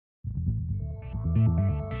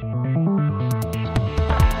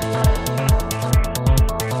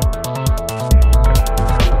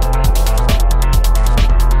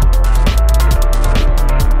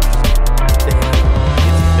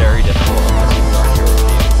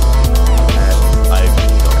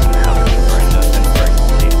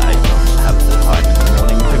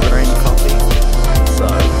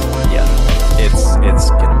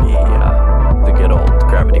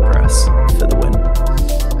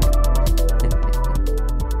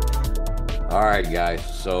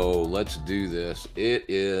Let's do this. It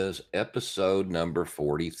is episode number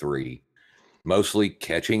 43. Mostly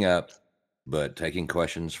catching up, but taking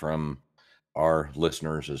questions from our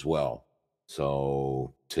listeners as well.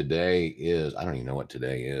 So today is, I don't even know what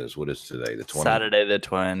today is. What is today? The 20th? Saturday the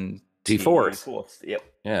 24th. Yep.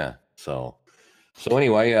 Yeah. So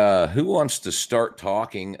anyway, who wants to start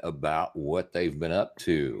talking about what they've been up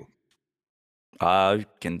to? I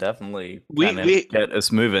can definitely get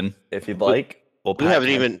us moving if you'd like. We haven't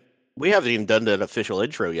even done an official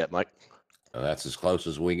intro yet, Mike. That's as close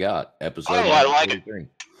as we got. Episode. Oh, I like it.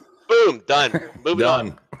 Boom, done. Moving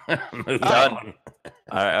on. Done.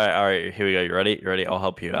 All right. Here we go. You ready? I'll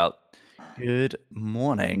help you out. Good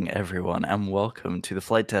morning, everyone, and welcome to the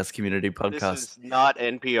Flight Test Community Podcast. This is not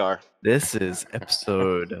NPR. This is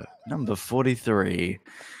episode number 43,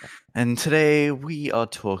 and today we are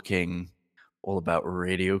talking all about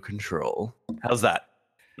radio control. How's that?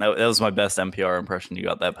 That was my best NPR impression. You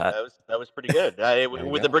got that, Pat? That was pretty good.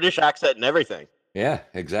 With the British accent and everything. Yeah,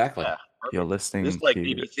 exactly. Yeah, you're listening this is like to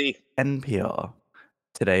BBC. NPR.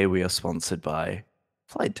 Today we are sponsored by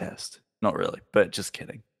Flight Test. Not really, but just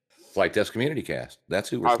kidding. Flight Test Community Cast. That's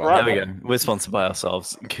who we're sponsored by. There we go. We're sponsored by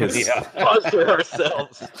ourselves. Sponsor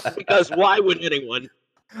ourselves. Because why would anyone?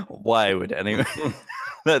 Why would anyone?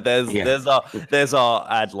 There's our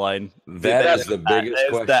ad line. That's the biggest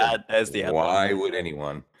question. There's the ad why line. would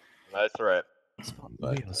anyone? That's right. We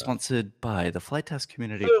are sponsored by the Flight Test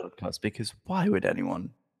Community Podcast because why would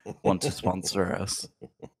anyone want to sponsor us?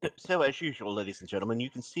 So as usual, ladies and gentlemen, you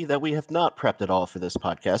can see that we have not prepped at all for this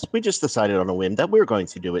podcast. We just decided on a whim that we're going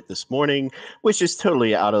to do it this morning, which is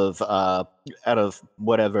totally out of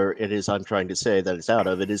whatever it is I'm trying to say that it's out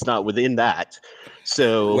of. It is not within that.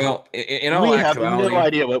 So well, in all we actuality, have no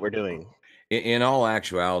idea what we're doing. In all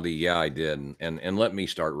actuality, yeah, I did. And let me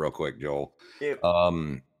start real quick, Joel. Yeah.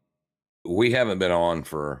 We haven't been on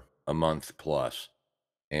for a month plus.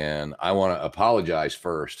 And I want to apologize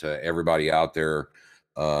first to everybody out there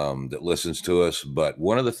that listens to us. But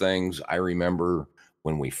one of the things I remember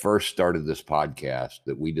when we first started this podcast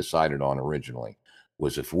that we decided on originally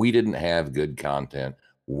was if we didn't have good content,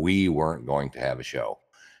 we weren't going to have a show.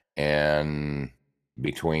 And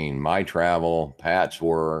between my travel, Pat's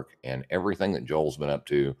work, and everything that Joel's been up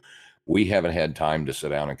to, we haven't had time to sit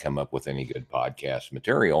down and come up with any good podcast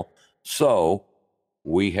material. So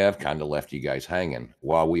we have kind of left you guys hanging.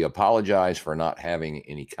 While we apologize for not having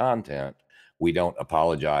any content, we don't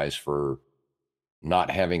apologize for not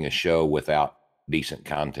having a show without decent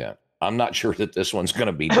content. I'm not sure that this one's going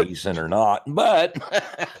to be decent or not, but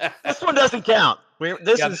this one doesn't count. We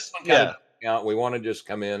want to just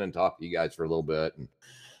come in and talk to you guys for a little bit and,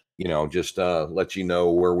 just let you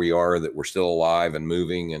know where we are, that we're still alive and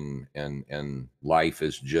moving, and life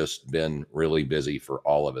has just been really busy for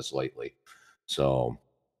all of us lately. So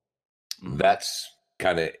that's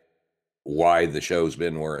kind of why the show's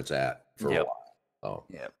been where it's at for a while.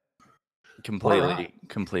 Yeah,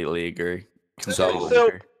 completely agree.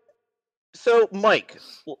 So Mike.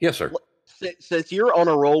 Yes, sir. Since you're on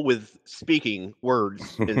a roll with speaking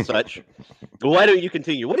words and such, why don't you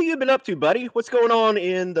continue? What have you been up to, buddy? What's going on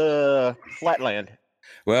in the flatland?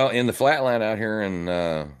 Well, in the flatland out here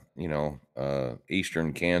in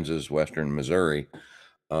eastern Kansas, western Missouri,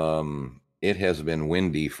 it has been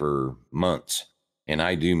windy for months, and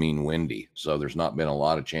I do mean windy. So there's not been a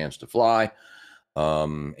lot of chance to fly.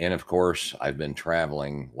 And of course, I've been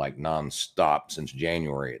traveling like nonstop since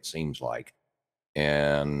January, it seems like.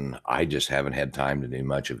 And I just haven't had time to do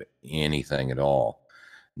much of anything at all.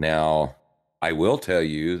 Now, I will tell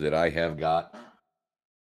you that I have got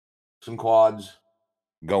some quads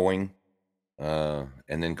going and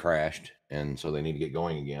then crashed. And so they need to get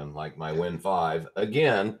going again, like my Win 5.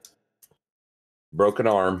 Again, broken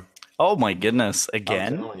arm. Oh, my goodness.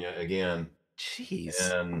 Again? I'm telling you, again.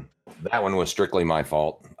 Jeez. And that one was strictly my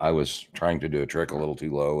fault. I was trying to do a trick a little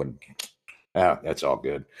too low, and that's all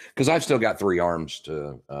good, because I've still got 3 arms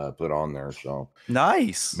to put on there. So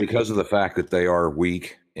nice, because of the fact that they are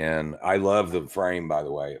weak. And I love the frame, by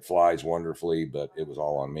the way. It flies wonderfully, but it was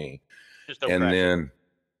all on me. Just don't crash.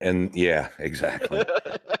 Yeah, exactly.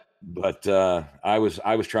 But I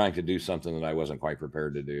was trying to do something that I wasn't quite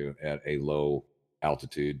prepared to do at a low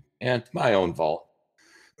altitude, and my own fault.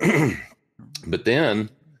 But then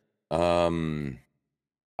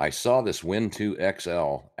I saw this Win 2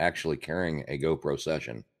 XL actually carrying a GoPro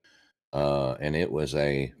Session, and it was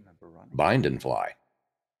a bind and fly.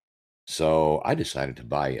 So I decided to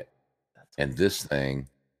buy it, and this thing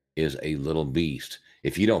is a little beast.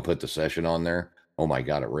 If you don't put the Session on there, oh my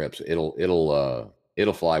god, it rips.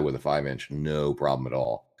 It'll fly with a 5-inch, no problem at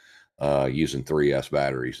all. Using 3S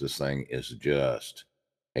batteries, this thing is just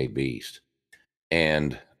a beast.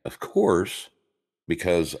 And of course,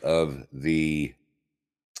 because of the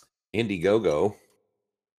Indiegogo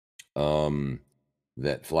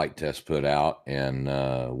that Flight Test put out, and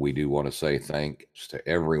we do want to say thanks to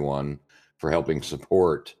everyone for helping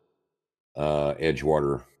support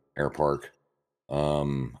Edgewater Air Park.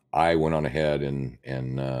 I went on ahead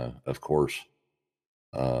and of course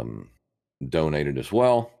donated as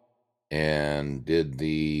well, and did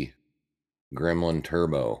the Gremlin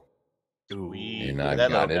Turbo. Sweet. And Look at I've that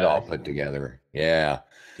got little it all guy. put together. Yeah.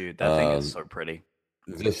 Dude, that thing is so pretty.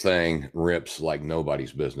 This thing rips like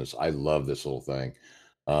nobody's business. I love this little thing.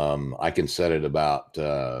 I can set it about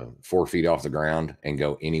 4 feet off the ground and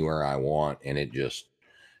go anywhere I want, and it just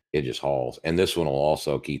hauls. And this one will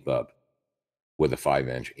also keep up with a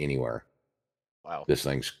 5-inch anywhere. Wow. This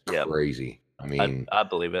thing's Yep. crazy. I mean, I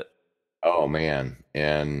believe it. oh man.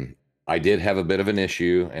 And I did have a bit of an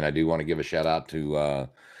issue, and I do want to give a shout out to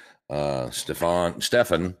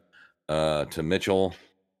Stefan, to Mitchell,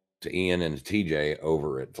 to Ian, and to TJ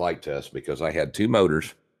over at Flight Test, because I had two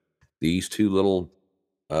motors, these two little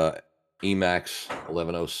Emax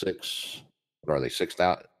 1106. What are they?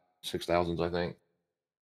 6,000s, I think.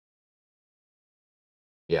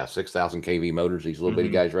 Yeah, 6,000 kV motors. These little bitty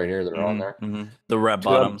guys right here that are on there. The red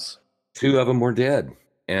bottoms. Two of them were dead,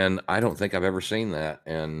 and I don't think I've ever seen that.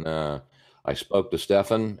 And I spoke to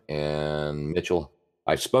Stefan and Mitchell.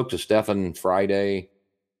 I spoke to Stefan Friday,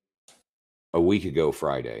 a week ago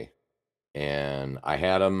Friday, and I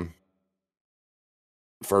had them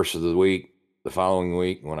first of the week. The following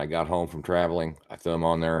week, when I got home from traveling, I threw them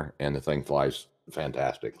on there, and the thing flies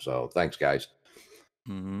fantastic. So thanks, guys.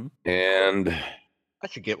 And I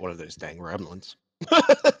should get one of those dang Gremlins.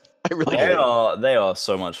 I really do. They are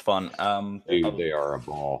so much fun. Dude, they are a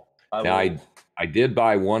ball. Now, I did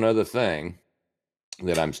buy one other thing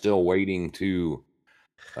that I'm still waiting to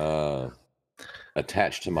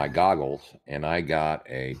attach to my goggles, and I got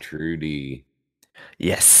a TrueD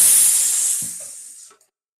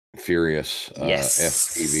Furious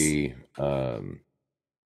FPV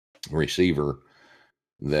receiver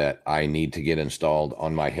that I need to get installed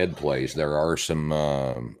on my head plays. There are some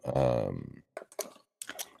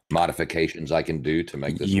modifications I can do to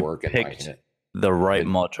make this work. Picked the right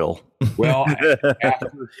module. Well, after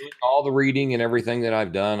doing all the reading and everything that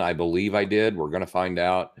I've done, I believe I did. We're going to find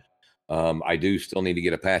out. I do still need to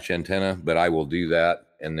get a patch antenna, but I will do that.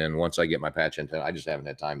 And then once I get my patch antenna, I just haven't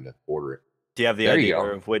had time to order it. Do you have the idea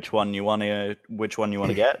of which one you want to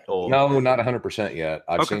get? Or no, not 100% yet.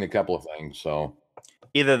 I've seen a couple of things. So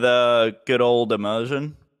either the good old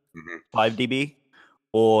immersion 5 dB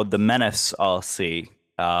or the Menace RC,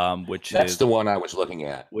 which that's the one I was looking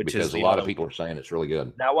at, which because is a lot of people are saying it's really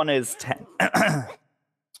good. That one is 10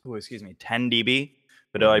 dB,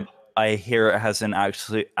 but I hear it has an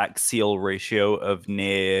axial ratio of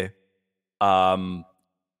near 1.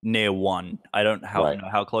 I don't know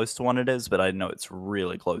how close to 1 it is, but I know it's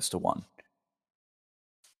really close to 1.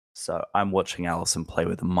 So I'm watching Allison play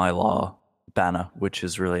with the Mylar banner, which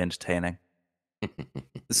is really entertaining.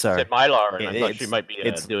 So Said Mylar, and I thought she might be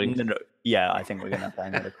doing. No, yeah, I think we're gonna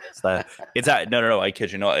find out there. It's no. I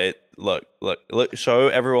kid you not. Look. Show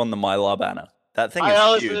everyone the Mylar banner. That thing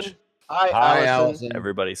is huge. Hi, Allison.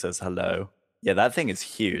 Everybody says hello. Yeah, that thing is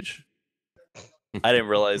huge. I didn't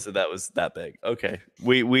realize that was that big. Okay,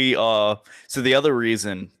 we are. So the other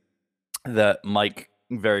reason that Mike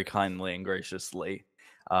very kindly and graciously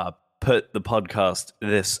put the podcast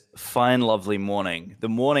this fine, lovely morning, the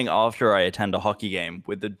morning after I attend a hockey game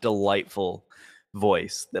with the delightful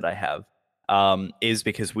voice that I have, is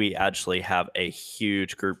because we actually have a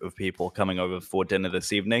huge group of people coming over for dinner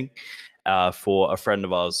this evening. For a friend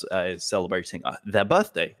of ours celebrating their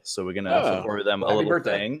birthday. So we're going to throw them a little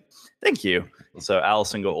thing. Thank you. So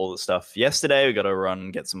Allison got all the stuff yesterday. We got to run,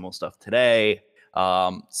 get some more stuff today.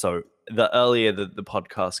 So the earlier the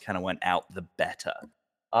podcast kind of went out, the better.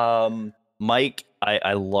 Mike,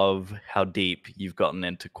 I love how deep you've gotten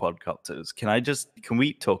into quadcopters. Can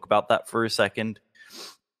we talk about that for a second?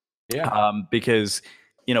 Yeah. Because,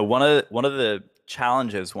 one of the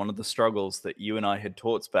challenges, one of the struggles that you and I had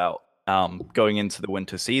talked about going into the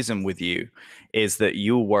winter season with you is that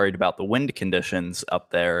you were worried about the wind conditions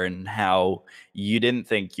up there and how you didn't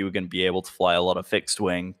think you were going to be able to fly a lot of fixed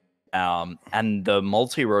wing. And the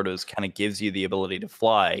multi-rotors kind of gives you the ability to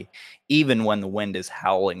fly even when the wind is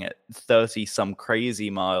howling at 30 some crazy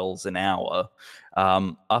miles an hour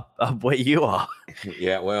up where you are.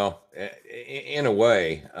 Yeah, well, in a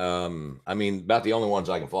way, I mean, about the only ones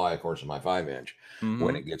I can fly, of course, is my 5-inch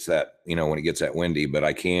when it gets that, when it gets that windy. But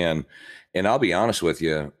I can, and I'll be honest with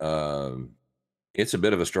you, it's a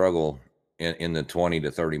bit of a struggle in the 20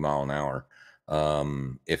 to 30 mile an hour.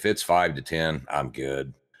 If it's 5 to 10, I'm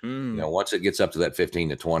good. Once it gets up to that 15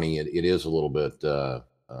 to 20, it is a little bit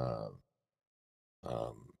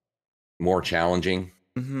more challenging.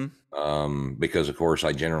 Because of course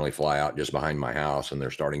I generally fly out just behind my house and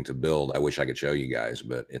they're starting to build. I wish I could show you guys,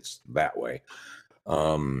 but it's that way.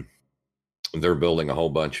 They're building a whole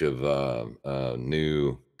bunch of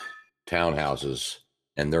new townhouses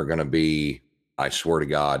and they're going to be, I swear to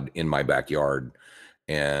God, in my backyard.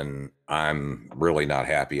 And I'm really not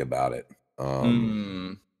happy about it.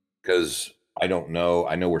 Because I don't know.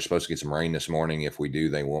 I know we're supposed to get some rain this morning. If we do,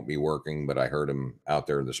 they won't be working, but I heard them out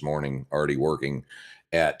there this morning already working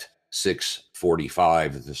at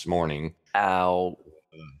 6:45 this morning. Ow.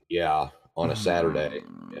 Yeah, on a Saturday.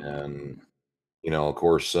 And, of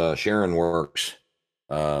course, Sharon works,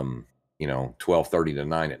 12:30 to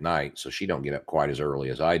 9 at night. So she don't get up quite as early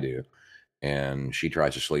as I do. And she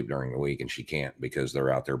tries to sleep during the week and she can't because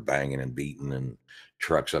they're out there banging and beating and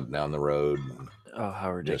trucks up and down the road. Oh,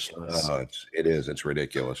 how ridiculous. It's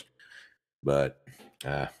ridiculous. But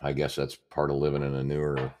I guess that's part of living in a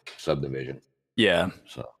newer subdivision. Yeah.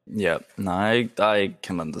 So yeah, no, I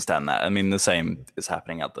can understand that. I mean, the same is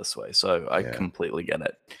happening out this way, so I completely get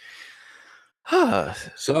it.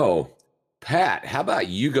 So, Pat, how about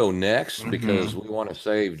you go next because we want to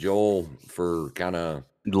save Joel for kind of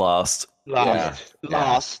Lost would be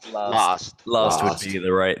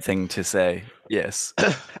the right thing to say. Yes.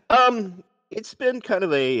 It's been kind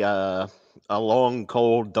of a long,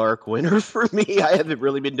 cold, dark winter for me. I haven't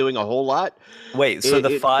really been doing a whole lot. Wait, so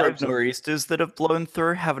the 5 nor'easters that have blown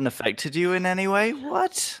through haven't affected you in any way?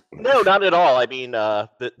 What? No, not at all. I mean,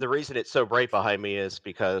 the reason it's so bright behind me is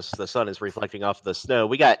because the sun is reflecting off the snow.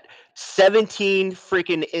 We got 17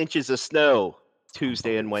 freaking inches of snow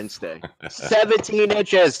Tuesday and Wednesday. 17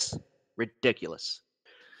 inches. Ridiculous.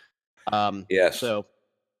 yes. So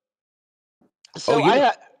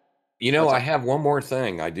I have one more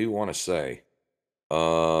thing I do want to say.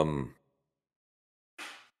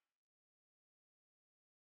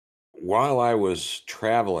 While I was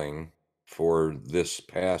traveling for this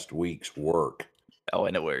past week's work. Oh,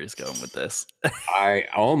 I know where he's going with this. I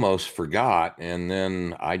almost forgot, and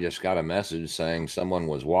then I just got a message saying someone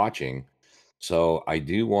was watching. So I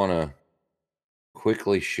do want to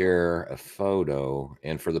quickly share a photo.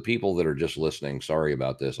 And for the people that are just listening, sorry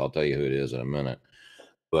about this. I'll tell you who it is in a minute.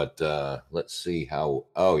 But let's see how.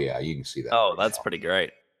 Oh yeah, you can see that. Oh, that's pretty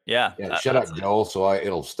great. Yeah. Shut up, Joel. So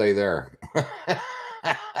it'll stay there.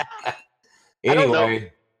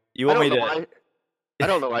 Anyway, you want me to? I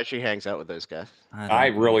don't know why she hangs out with those guys. I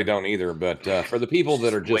really don't either. But for the people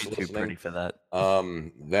that are just way too pretty for that.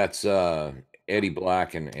 That's Eddie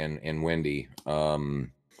Black and Wendy.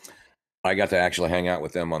 I got to actually hang out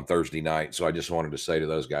with them on Thursday night. So I just wanted to say to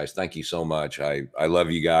those guys, thank you so much. I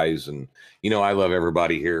love you guys. And, I love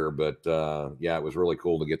everybody here. But, it was really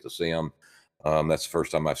cool to get to see them. That's the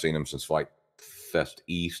first time I've seen them since Flight Fest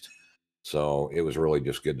East. So it was really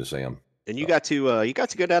just good to see them. And you got to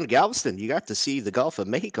go down to Galveston. You got to see the Gulf of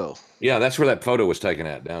Mexico. Yeah, that's where that photo was taken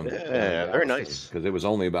at down. Very nice. Because it was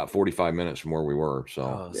only about 45 minutes from where we were.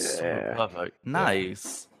 So, so perfect.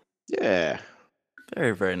 Nice. Yeah.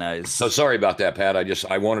 Very, very nice. So sorry about that, Pat. I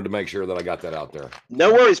wanted to make sure that I got that out there.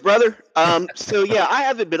 No worries, brother. So yeah, I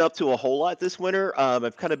haven't been up to a whole lot this winter.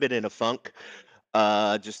 I've kind of been in a funk.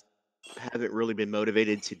 Just haven't really been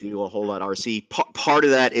motivated to do a whole lot RC. Part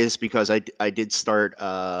of that is because I did start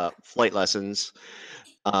flight lessons.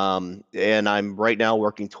 And I'm right now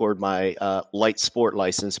working toward my light sport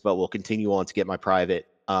license, but will continue on to get my private.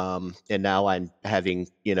 And now I'm having,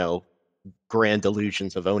 grand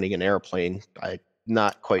delusions of owning an airplane. I'm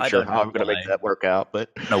not quite sure how I'm going to make that work out,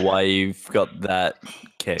 but I don't know why you've got that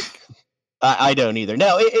kick. I don't either.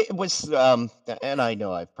 No, it was, and I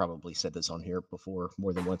know I've probably said this on here before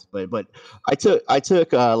more than once, but I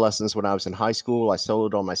took lessons when I was in high school. I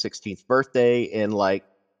soloed on my 16th birthday, and like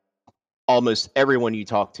almost everyone you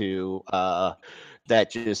talk to,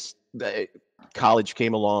 college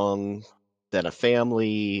came along, then a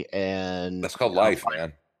family, and that's called life,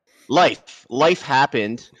 man. life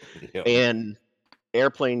happened, Yep. and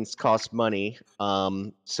airplanes cost money.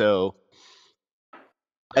 So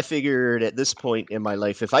I figured at this point in my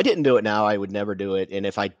life, if I didn't do it now, I would never do it. And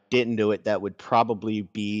if I didn't do it, that would probably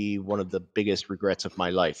be one of the biggest regrets of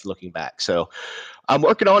my life looking back. So I'm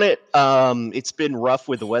working on it. It's been rough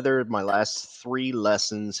with the weather. My last 3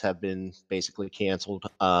 lessons have been basically canceled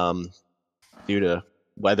due to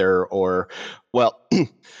weather or, well,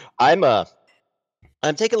 I'm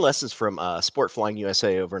I'm taking lessons from Sport Flying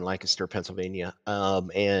USA over in Lancaster, Pennsylvania.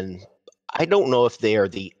 And I don't know if they are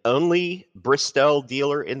the only Bristol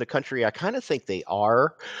dealer in the country. I kind of think they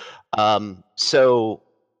are. So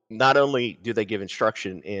not only do they give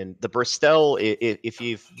instruction in the Bristol, if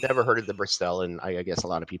you've never heard of the Bristol, and I guess a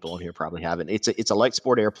lot of people on here probably haven't, it's a light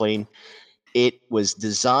sport airplane. It was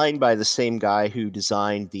designed by the same guy who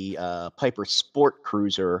designed the Piper Sport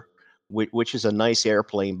Cruiser, which is a nice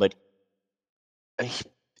airplane, but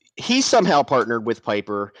he somehow partnered with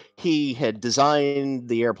Piper. He had designed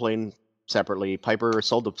the airplane separately. Piper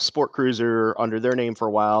sold the Sport Cruiser under their name for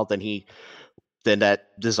a while. Then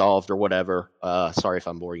that dissolved or whatever. Sorry if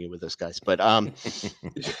I'm boring you with this, guys. But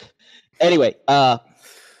anyway,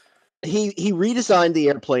 he redesigned the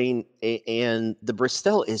airplane, and the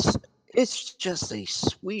Bristol it's just a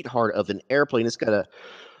sweetheart of an airplane. It's got a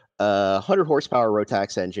 100 horsepower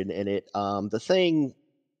Rotax engine in it. The thing,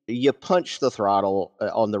 you punch the throttle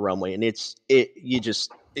on the runway, and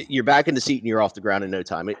you're back in the seat and you're off the ground in no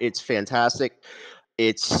time. It's fantastic.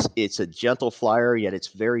 It's a gentle flyer, yet it's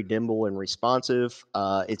very nimble and responsive.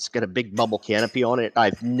 It's got a big bubble canopy on it.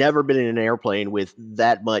 I've never been in an airplane with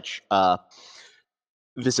that much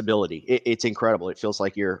visibility. It's incredible. It feels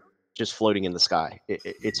like you're just floating in the sky.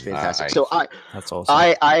 It's fantastic. So Nice. That's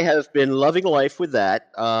awesome. I have been loving life with that.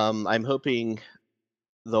 I'm hoping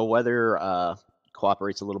the weather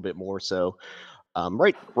cooperates a little bit more. So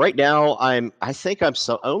right now I think I'm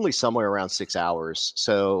only somewhere around 6 hours.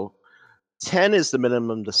 So 10 is the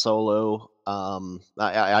minimum to solo.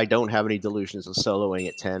 I don't have any delusions of soloing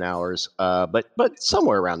at 10 hours, but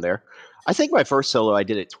somewhere around there. I think my first solo I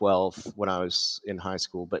did at 12 when I was in high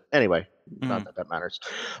school. But anyway, not that matters.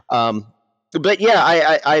 But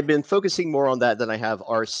yeah, I've been focusing more on that than I have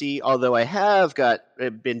RC. Although I have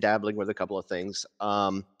been dabbling with a couple of things.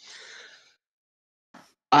 I've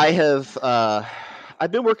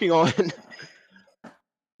been working on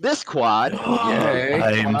this quad. Yay.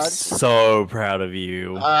 I'm so proud of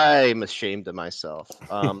you. I'm ashamed of myself.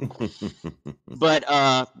 But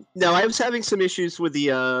no, I was having some issues with the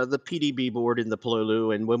PDB board in the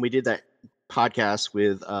Pololu, and when we did that podcast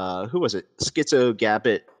with who was it? Schizo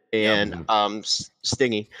Gabbett and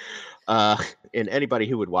Stingy. And anybody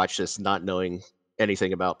who would watch this not knowing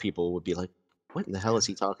anything about people would be like, what in the hell is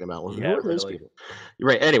he talking about? Well, who are those people?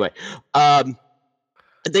 Right. Anyway,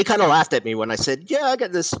 they kind of laughed at me when I said, yeah, I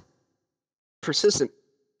got this persistent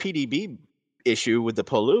PDB issue with the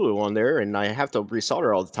Pololu on there, and I have to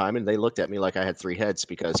resolder all the time. And they looked at me like I had 3 heads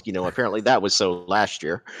because, apparently that was so last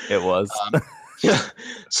year. It was. Yeah.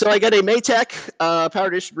 So I got a Maytech power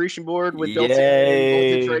distribution board with built-in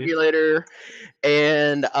voltage regulator,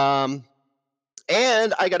 and I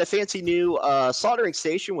got a fancy new soldering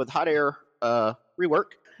station with hot air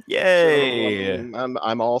rework. Yay! So,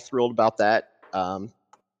 I'm all thrilled about that.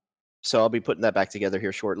 So I'll be putting that back together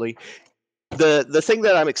here shortly. The thing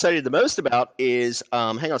that I'm excited the most about is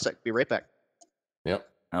hang on a sec, be right back. Yep.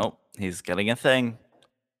 Oh, he's getting a thing.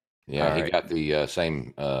 Yeah, All he right. got the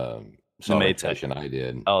same soldering station I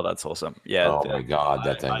did. Oh, that's awesome. Yeah. Oh my god,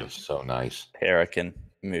 that thing is so nice. Here, I can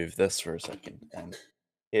move this for a second. And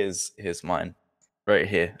here's mine. Right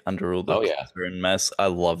here, under all the clutter and mess. I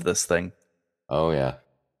love this thing. Oh yeah.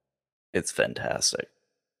 It's fantastic.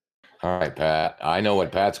 All right, Pat. I know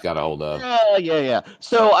what Pat's got a hold of. Yeah.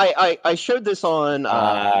 So I showed this on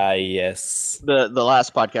yes, the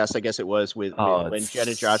last podcast, I guess it was when Jen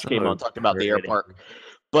and Josh came on, talked about the air park.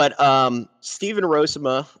 But Steven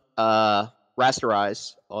Rosema,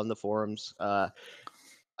 Rasterize on the forums.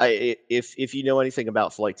 If you know anything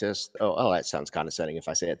about flight test, that sounds condescending if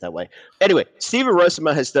I say it that way. Anyway, Steven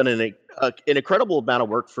Rosema has done an incredible amount of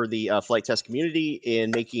work for the flight test community in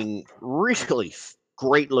making really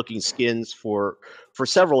great looking skins for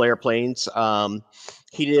several airplanes.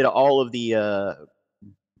 He did all of the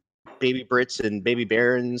Baby Brits and Baby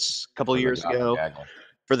Barons a couple of years ago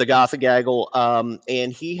for the Gotha Gaggle.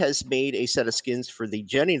 And he has made a set of skins for the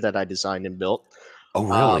Jenny that I designed and built. Oh,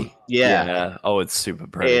 really? Yeah. Oh, it's super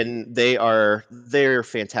pretty. And they're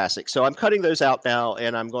fantastic. So I'm cutting those out now,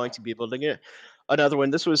 and I'm going to be building another one.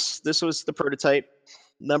 This was the prototype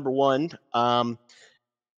number 1.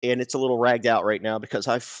 and it's a little ragged out right now because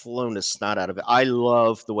I've flown the snot out of it. I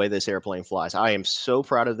love the way this airplane flies. I am so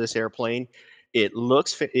proud of this airplane. It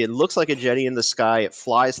looks like a Jenny in the sky. It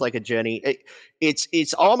flies like a Jenny.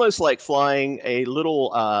 It's almost like flying a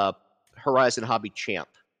little Horizon Hobby Champ.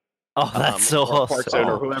 Oh, that's so or Park Zone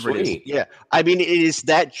or awesome. whoever it is. Sweet. Yeah, I mean, it is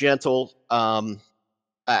that gentle.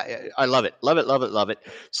 I love it, love it, love it, love it.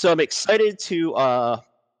 So I'm excited to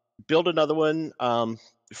build another one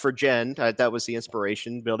for Jen. That was the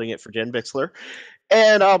inspiration, building it for Jen Bixler,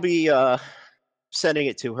 and I'll be sending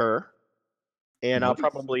it to her, and I'll Nice.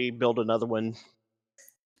 probably build another one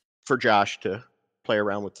for Josh to play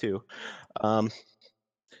around with too.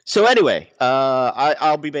 So anyway,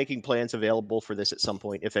 I'll be making plans available for this at some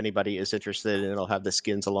point if anybody is interested, and I'll have the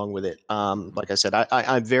skins along with it. Like I said,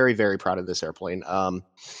 I'm very, very proud of this airplane.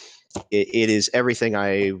 It is everything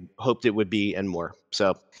I hoped it would be and more.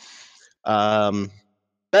 So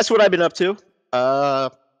that's what I've been up to.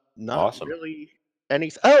 Not Awesome. really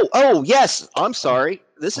anything. Oh yes, I'm sorry.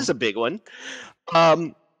 This is a big one.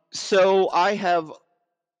 So I have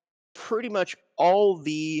pretty much all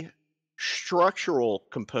the structural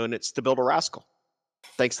components to build a Rascal,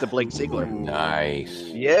 thanks to Blake Ziegler. Nice.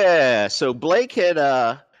 Yeah, so Blake had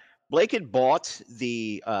bought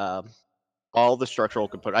the all the structural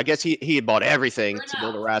components. I guess he had bought everything to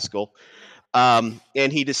build a Rascal, and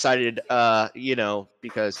he decided,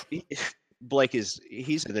 because Blake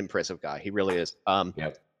he's an impressive guy. He really is.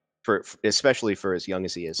 Yep. For especially for as young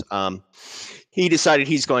as he is, he decided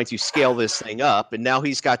he's going to scale this thing up, and now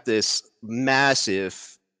he's got this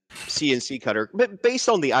massive CNC cutter, but based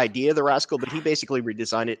on the idea of the Rascal, but he basically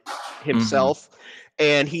redesigned it himself,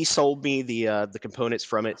 and he sold me the components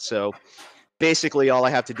from it. So basically, all I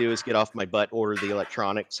have to do is get off my butt, order the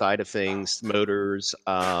electronic side of things, motors,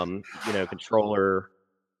 controller,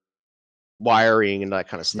 wiring, and that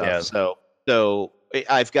kind of stuff. Yeah. So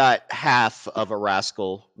I've got half of a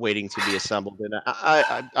Rascal waiting to be assembled, and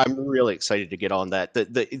I'm really excited to get on that.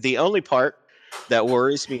 The only part that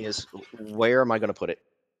worries me is where am I going to put it?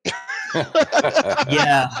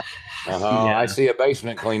 Yeah. I see a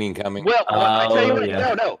basement cleaning coming. Well, I tell you what,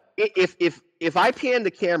 yeah. no. If I pan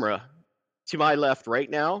the camera to my left right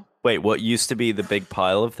now, Wait, what used to be the big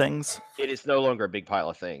pile of things? it is no longer a big pile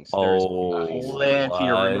of things. Oh, There's plenty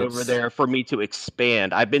of room over what? there for me to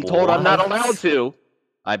expand. I've been told I'm not allowed to.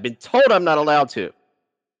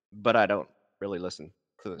 But I don't really listen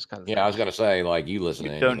to this kind of thing. Yeah, I was gonna say, like, you listen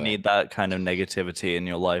to You don't anything. need that kind of negativity in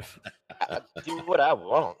your life. Do what I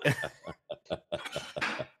want.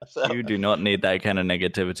 So, You do not need that kind of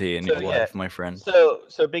negativity in So, your yeah. life, my friend. so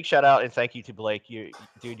big shout out and thank you to Blake. You're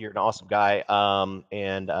an awesome guy.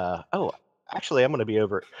 Actually, I'm going to be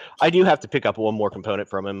over. I do have to pick up one more component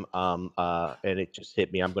from him. And it just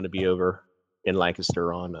hit me. I'm going to be over in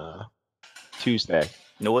Lancaster on Tuesday.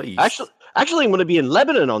 Noise. Actually, I'm going to be in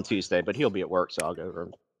Lebanon on Tuesday, but he'll be at work, so I'll go over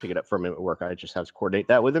and pick it up from him at work. I just have to coordinate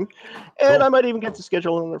that with him, and Cool. I might even get to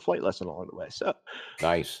schedule another flight lesson along the way. So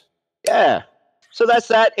Nice. yeah, so that's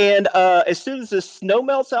that. And as soon as the snow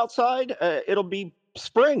melts outside, it'll be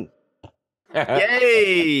spring.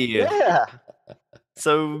 Yay! Yeah.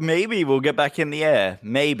 So maybe we'll get back in the air.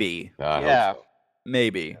 Maybe. I hope Yeah. so.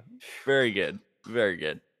 Maybe. Very good. Very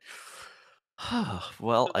good.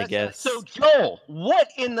 Well, So I that's that. guess. So Joel, what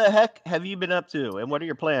in the heck have you been up to, and what are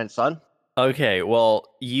your plans, son? Okay, well,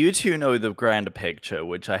 you two know the grander picture,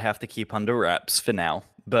 which I have to keep under wraps for now.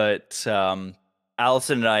 But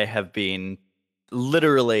Allison and I have been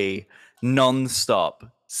literally non-stop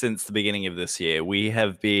since the beginning of this year. We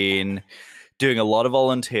have been doing a lot of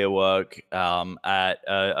volunteer work at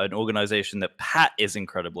an organization that Pat is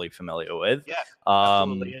incredibly familiar with. Yeah,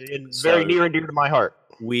 Absolutely. and very near and dear to my heart.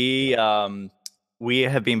 We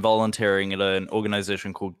have been volunteering at an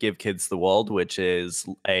organization called Give Kids the World, which is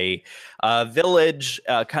a village,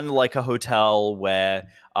 kind of like a hotel where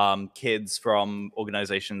kids from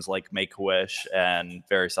organizations like Make-A-Wish and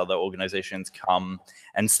various other organizations come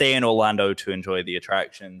and stay in Orlando to enjoy the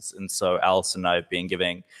attractions. And so Alice and I have been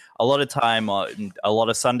giving a lot of time on a lot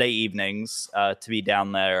of Sunday evenings to be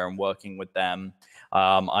down there and working with them.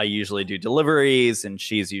 I usually do deliveries, and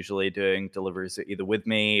she's usually doing deliveries either with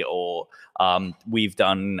me or we've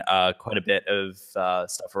done quite a bit of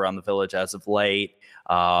stuff around the village as of late.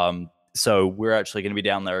 So we're actually going to be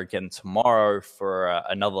down there again tomorrow for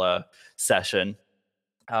another session.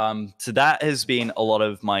 So that has been a lot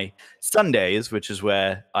of my Sundays, which is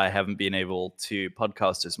where I haven't been able to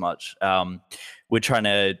podcast as much. We're trying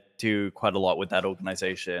to do quite a lot with that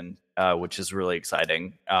organization, which is really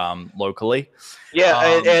exciting locally.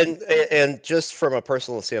 Yeah, and just from a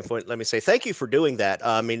personal standpoint, let me say thank you for doing that.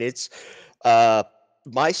 I mean, it's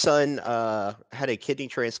my son had a kidney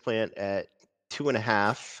transplant at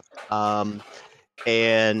 2.5.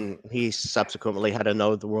 And he subsequently had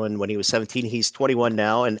another one when he was 17. He's 21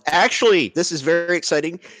 now. And actually, this is very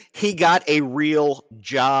exciting. He got a real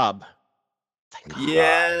job.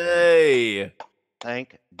 Yay!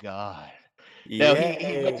 Thank God. No,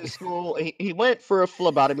 he went to school. He went for a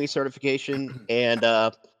phlebotomy certification and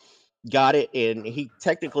got it. And he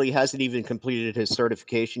technically hasn't even completed his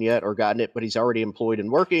certification yet or gotten it, but he's already employed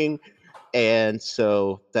and working. And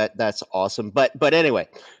so that's awesome. But anyway,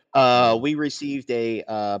 we received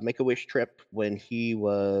a Make-A-Wish trip when he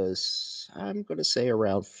was, I'm going to say,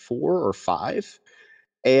 around 4 or 5.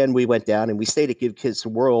 And we went down and we stayed at Give Kids the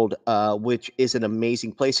World, which is an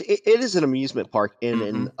amazing place. It is an amusement park in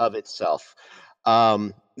and of itself.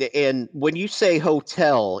 And when you say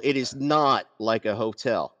hotel, it is not like a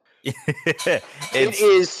hotel. It's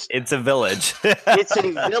a village. It's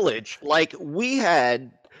a village. Like we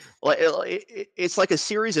had, it's like a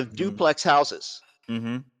series of duplex houses.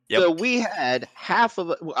 Mm-hmm. Yep. So we had half of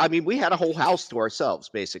it. I mean, we had a whole house to ourselves,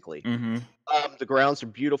 basically. Mm-hmm. The grounds are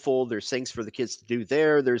beautiful. There's things for the kids to do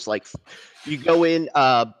there. There's like, you go in,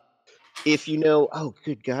 if you know, oh,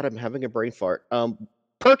 good God, I'm having a brain fart.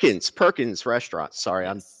 Perkins Restaurant. Sorry,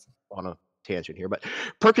 I'm on a tangent here, but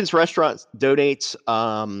Perkins Restaurant donates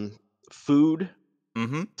food,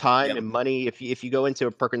 time, and money. If you go into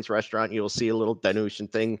a Perkins restaurant, you'll see a little donation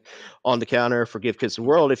thing on the counter for Give Kids the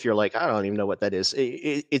World. If you're like, I don't even know what that is,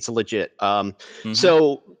 it's legit.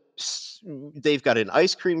 So they've got an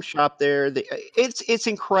ice cream shop there. It's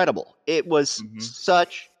incredible. It was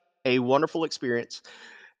such a wonderful experience.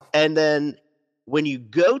 And then when you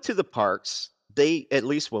go to the parks, they, at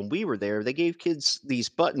least when we were there, they gave kids these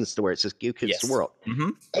buttons to where it says Give Kids the World.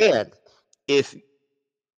 And if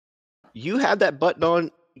you have that button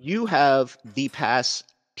on, you have the pass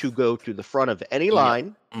to go to the front of any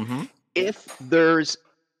line. If there's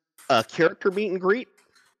a character meet and greet,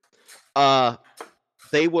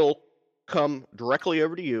 they will come directly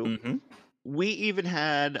over to you. We even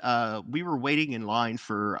had we were waiting in line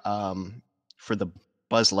for the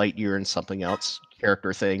Buzz Lightyear and something else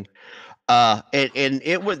character thing. And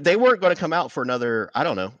it was, they weren't going to come out for another, I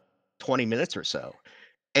don't know, 20 minutes or so.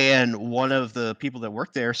 And one of the people that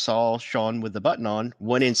worked there saw Sean with the button on,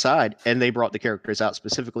 went inside, and they brought the characters out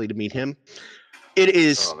specifically to meet him. It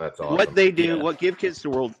is awesome. What they do, what Give Kids the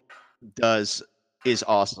World does is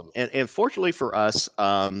awesome. And fortunately for us,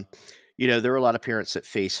 you know, there are a lot of parents that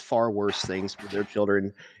face far worse things with their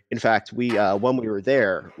children. In fact, we when we were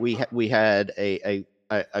there, we had a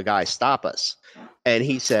guy stop us, and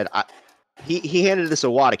he said, he handed us a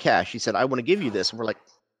wad of cash. He said, "I want to give you this," and we're like,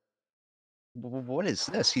 "What is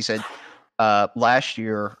this?" He said, last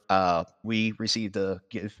year we received a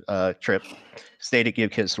trip, stayed at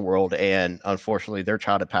Give Kids the World, and unfortunately their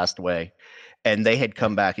child had passed away, and they had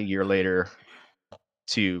come back a year later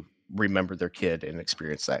to remember their kid and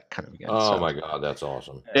experience that kind of again. Oh, so, my God, that's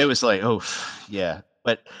awesome. It was like, oh yeah.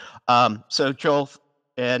 But so Joel,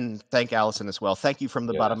 and thank Allison as well. Thank you from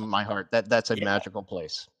the bottom of my heart. That's a magical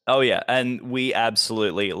place. Oh yeah, and we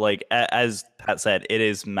absolutely, like, as Pat said, it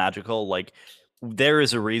is magical. Like, there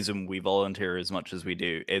is a reason we volunteer as much as we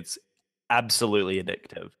do. It's absolutely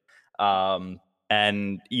addictive.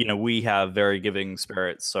 And, you know, we have very giving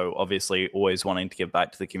spirits, so obviously always wanting to give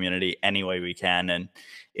back to the community any way we can. And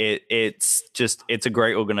it's a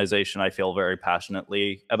great organization. I feel very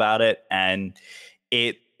passionately about it, and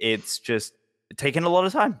it's just taking a lot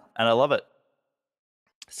of time, and I love it.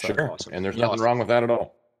 So, sure, awesome. And there's nothing wrong with that at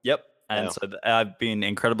all. Yep. And so I've been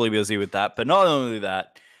incredibly busy with that. But not only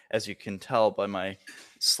that, as you can tell by my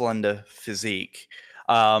slender physique,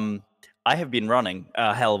 I have been running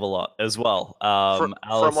a hell of a lot as well. From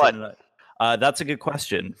what? That's a good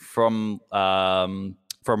question. From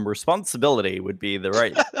responsibility would be the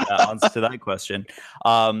right answer to that question.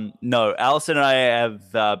 No, Allison and I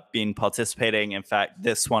have been participating. In fact,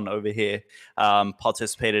 this one over here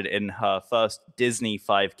participated in her first Disney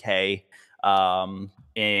 5K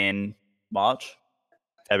in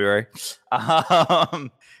February.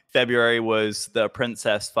 February was the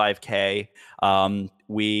Princess 5K.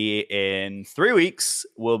 We, in 3 weeks,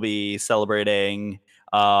 will be celebrating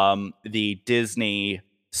the Disney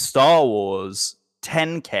Star Wars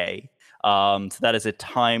 10K. So that is a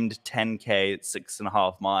timed 10K at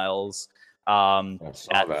 6.5 miles.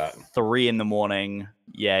 At 3 a.m.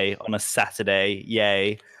 Yay. On a Saturday.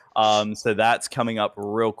 Yay. So that's coming up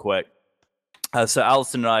real quick. So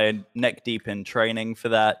Allison and I are neck deep in training for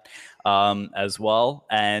that as well.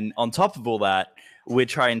 And on top of all that, we're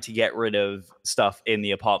trying to get rid of stuff in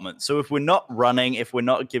the apartment. So if we're not running, if we're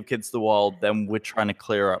not Give Kids the World, then we're trying to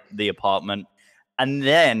clear up the apartment And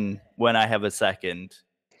then when I have a second,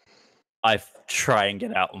 I try and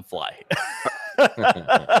get out and fly.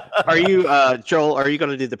 Are you, Joel? Are you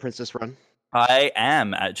going to do the Princess Run? I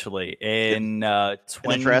am actually in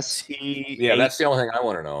dress? 20. Yeah, that's the only thing I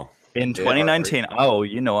want to know. In 2019. Oh,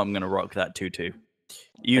 I'm gonna rock that tutu. There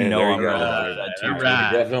you I'm go. gonna rock that tutu.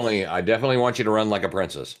 Alright. I definitely want you to run like a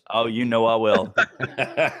princess. Oh, I will. Gab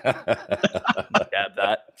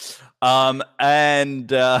that.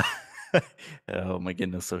 And oh my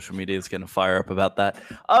goodness, social media is gonna fire up about that.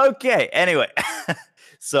 Okay, anyway.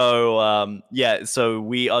 So so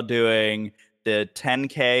we are doing the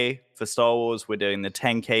 10K for Star Wars, we're doing the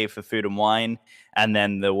 10K for Food and Wine, and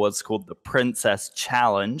then the what's called the Princess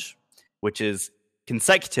Challenge, which is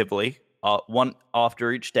consecutively one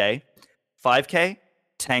after each day, 5K,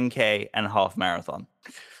 10K, and half marathon.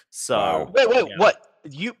 So Wow.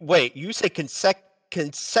 Wait, you say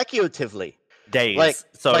consecutively days.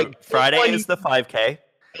 Friday is the 5K,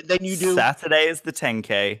 and then you do Saturday is the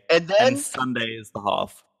 10K, and then Sunday is the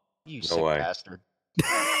half. You No sick way. bastard.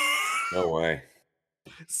 No way.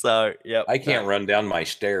 So yep. I can't run down my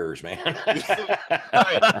stairs, man.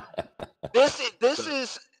 This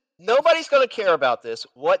is nobody's going to care about this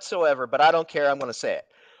whatsoever, but I don't care. I'm going to say it.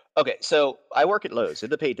 Okay, so I work at Lowe's in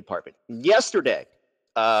the paint department. Yesterday,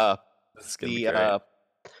 This is gonna be great.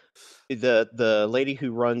 the lady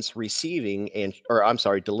who runs receiving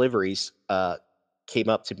deliveries came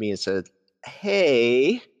up to me and said,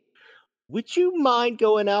 "Hey, would you mind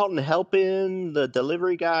going out and helping the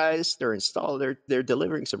delivery guys? They're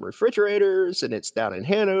delivering some refrigerators, and it's down in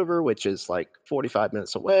Hanover, which is like 45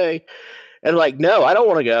 minutes away." And like, no, I don't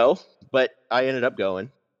want to go, but I ended up going.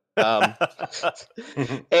 And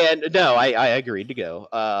no, I agreed to go.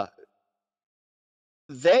 I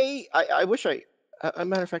wish a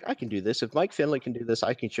matter of fact, I can do this. If Mike Finley can do this,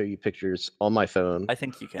 I can show you pictures on my phone. I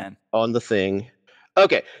think you can. On the thing.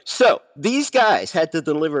 Okay, so these guys had to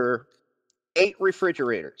deliver 8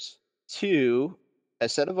 refrigerators to a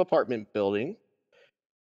set of apartment building,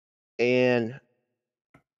 and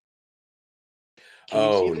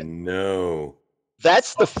oh no!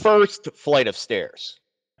 That's the first flight of stairs.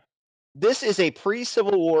 This is a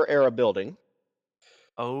pre-Civil War era building.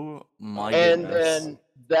 Oh my and goodness! then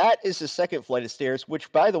that is the second flight of stairs, which,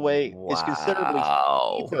 by the way, is considerably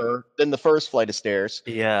steeper than the first flight of stairs.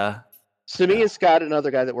 Yeah. So me and Scott,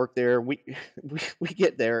 another guy that worked there, we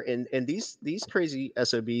get there, and these crazy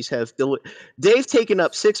SOBs have they've taken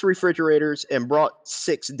up 6 refrigerators and brought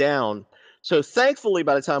 6 down. So thankfully,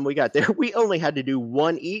 by the time we got there, we only had to do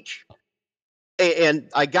 1 each. And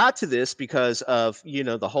I got to this because of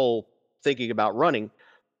the whole thinking about running,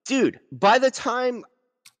 dude. By the time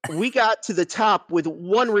we got to the top with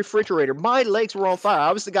 1 refrigerator, my legs were on fire.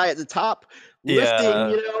 I was the guy at the top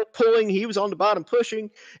lifting, pulling. He was on the bottom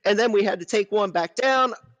pushing, and then we had to take 1 back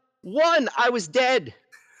down. 1, I was dead.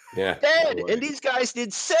 Yeah, dead. No, and these guys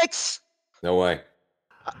did 6. No way.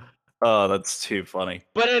 Oh, that's too funny.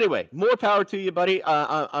 But anyway, more power to you, buddy.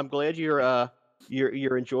 I'm glad you're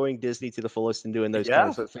enjoying Disney to the fullest and doing those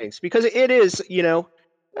kinds of things, because it is,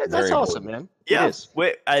 that's Very awesome, important. man. Yeah, it is.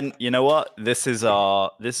 And you know what? This is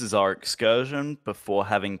our excursion before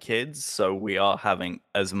having kids, so we are having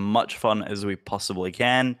as much fun as we possibly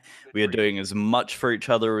can. We are doing as much for each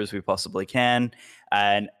other as we possibly can,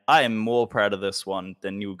 and I am more proud of this one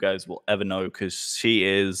than you guys will ever know, because she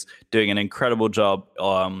is doing an incredible job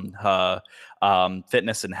on her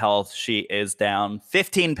fitness and health. She is down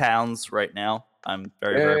 15 pounds right now. I'm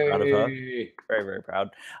very, very proud of her. Very, very proud.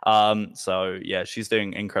 So yeah, she's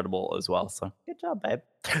doing incredible as well. So good job, babe.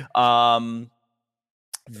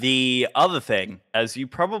 The other thing, as you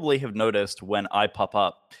probably have noticed when I pop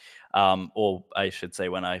up, or I should say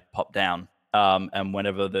when I pop down, and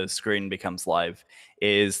whenever the screen becomes live,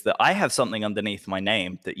 is that I have something underneath my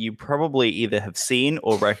name that you probably either have seen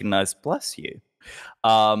or recognize. Bless you.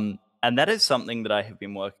 And that is something that I have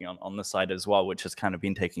been working on the side as well, which has kind of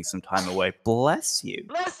been taking some time away. Bless you.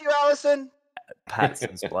 Bless you, Allison. Pat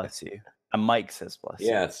says bless you. And Mike says bless you.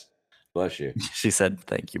 Yes. Bless you. She said,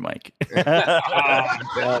 thank you, Mike. My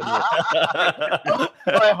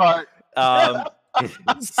heart.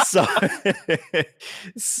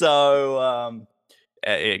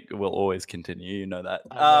 It will always continue. You know that.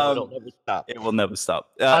 It'll never stop. It will never stop.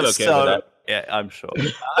 I'm okay with that. Yeah, I'm sure.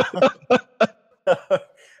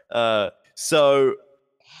 I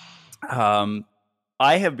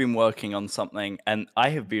have been working on something, and I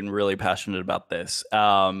have been really passionate about this.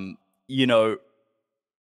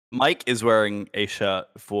 Mike is wearing a shirt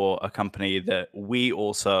for a company that we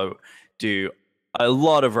also do a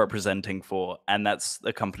lot of representing for, and that's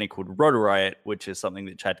a company called Rotor Riot, which is something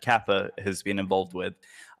that Chad Kappa has been involved with.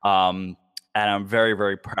 I'm very,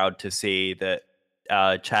 very proud to see that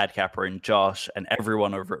Chad Kapper and Josh and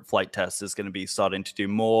everyone over at Flight Test is going to be starting to do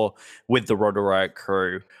more with the Rotor Riot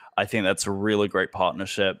crew. I think that's a really great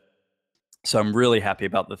partnership. So I'm really happy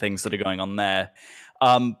about the things that are going on there.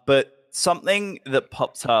 But something that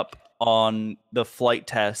popped up on the Flight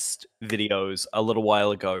Test videos a little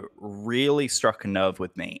while ago really struck a nerve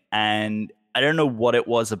with me. And I don't know what it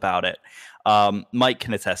was about it. Mike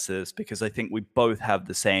can attest to this because I think we both have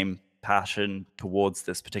the same passion towards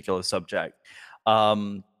this particular subject.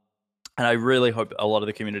 And I really hope a lot of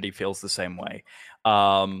the community feels the same way.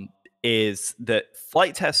 Is that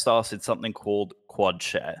Flight Test started something called Quad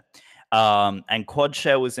Share. And Quad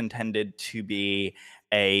Share was intended to be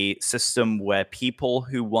a system where people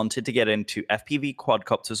who wanted to get into FPV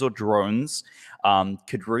quadcopters or drones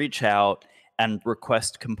could reach out and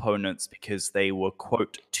request components because they were,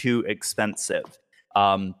 quote, too expensive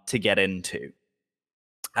to get into.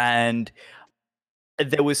 And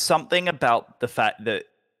there was something about the fact that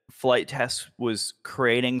Flight Test was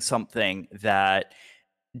creating something that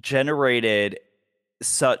generated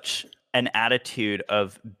such an attitude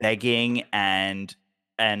of begging and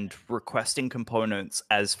requesting components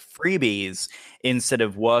as freebies instead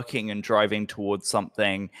of working and driving towards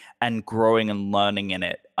something and growing and learning in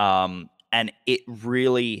it. And it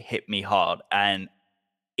really hit me hard, and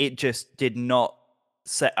it just did not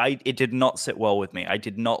it did not sit well with me. I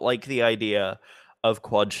did not like the idea of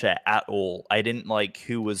Quad Share at all. I didn't like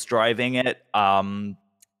who was driving it.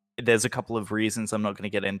 There's a couple of reasons. I'm not going to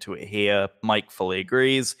get into it here. Mike fully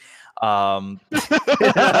agrees. I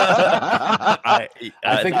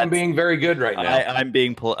think I'm being very good right now. I'm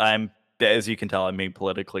being, as you can tell, I'm being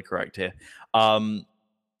politically correct here.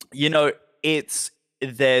 You know,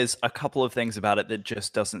 there's a couple of things about it that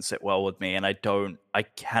just doesn't sit well with me, and I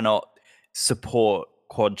cannot support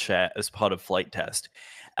Quad Share as part of Flight Test.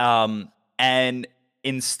 And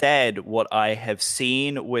instead, what I have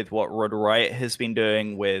seen with what Rotor Riot has been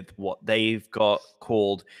doing with what they've got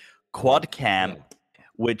called Quad Camp,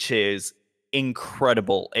 which is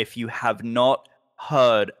incredible. If you have not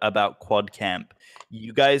heard about Quad Camp,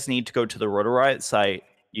 you guys need to go to the Rotor Riot site.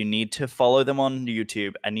 You need to follow them on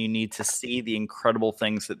YouTube, and you need to see the incredible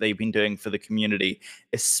things that they've been doing for the community,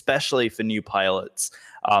 especially for new pilots,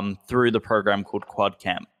 through the program called Quad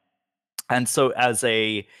Camp. And so as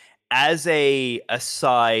a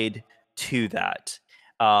aside to that,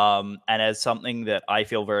 and as something that I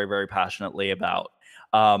feel very, very passionately about,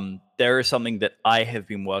 there is something that I have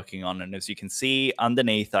been working on. And as you can see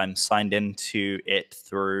underneath, I'm signed into it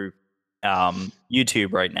through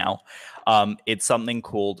YouTube right now. It's something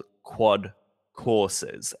called Quad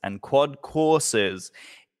Courses. And Quad Courses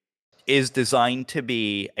is designed to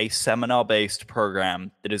be a seminar-based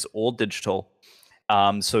program that is all digital.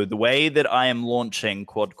 So the way that I am launching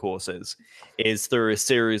Quad Courses is through a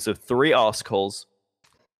series of 3 articles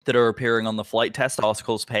that are appearing on the Flight Test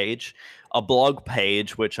articles page, a blog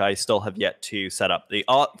page, which I still have yet to set up. The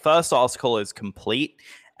first article is complete,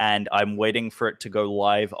 and I'm waiting for it to go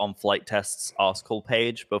live on Flight Test's article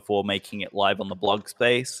page before making it live on the blog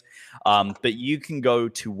space. But you can go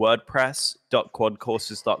to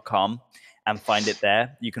wordpress.quadcourses.com and find it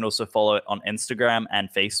there. You can also follow it on Instagram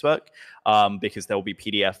and Facebook, because there will be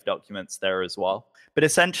PDF documents there as well. But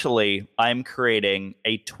essentially, I'm creating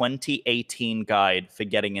a 2018 guide for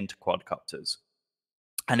getting into quadcopters.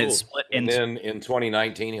 And it's split into... And then in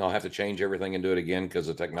 2019, he'll have to change everything and do it again because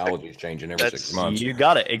the technology is changing every 6 months. You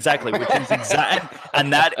got it. Exactly. Which is exactly...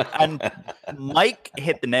 and Mike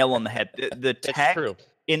hit the nail on the head. The tech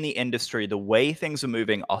in the industry, the way things are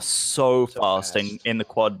moving are so fast in the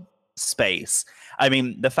quad space. I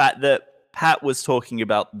mean, the fact that Pat was talking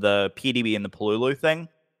about the PDB and the Pololu thing,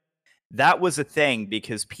 that was a thing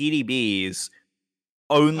because PDBs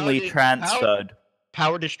only transferred...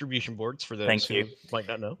 Power distribution boards, for those who might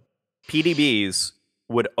not know. PDBs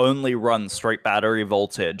would only run straight battery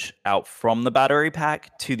voltage out from the battery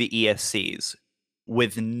pack to the ESCs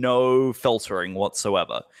with no filtering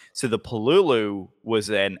whatsoever. So the Pololu was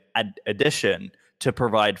an addition to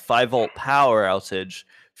provide 5-volt power outage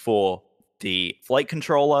for the flight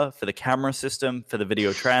controller, for the camera system, for the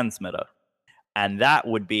video transmitter. And that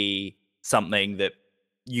would be something that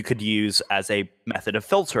you could use as a method of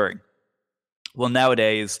filtering. Well,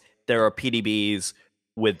 nowadays, there are PDBs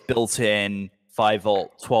with built-in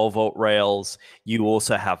 5-volt, 12-volt rails. You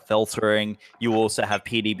also have filtering. You also have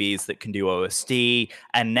PDBs that can do OSD.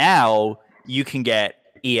 And now you can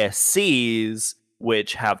get ESCs,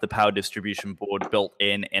 which have the power distribution board built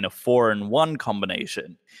in a 4-in-1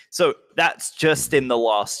 combination. So that's just in the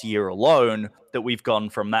last year alone that we've gone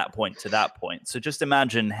from that point to that point. So just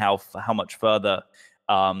imagine how much further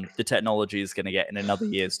the technology is going to get in another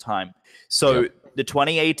year's time. So the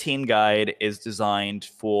 2018 guide is designed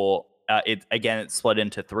for it's split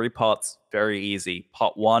into 3 parts. Very easy.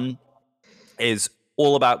 Part 1 is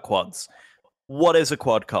all about quads. What is a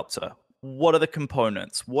quadcopter? What are the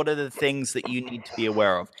components? What are the things that you need to be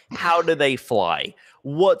aware of? How do they fly?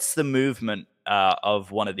 What's the movement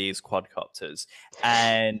of one of these quadcopters?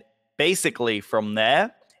 And basically from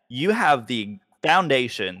there, you have the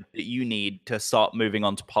foundation that you need to start moving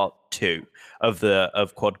on to part 2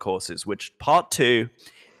 of quad courses, which part 2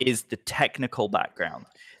 is the technical background.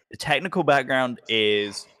 The technical background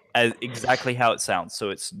is exactly how it sounds. So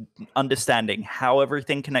it's understanding how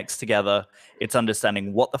everything connects together. It's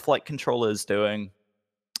understanding what the flight controller is doing.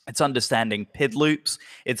 It's understanding PID loops.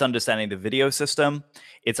 It's understanding the video system.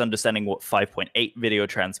 It's understanding what 5.8 video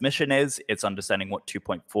transmission is. It's understanding what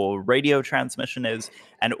 2.4 radio transmission is,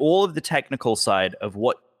 and all of the technical side of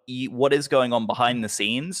what is going on behind the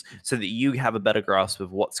scenes, so that you have a better grasp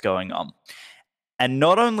of what's going on. And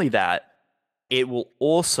not only that, it will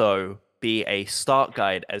also be a start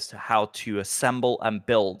guide as to how to assemble and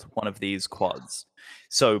build one of these quads.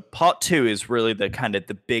 So part 2 is really the kind of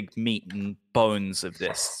the big meat and bones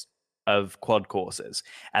of quad courses,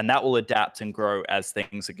 and that will adapt and grow as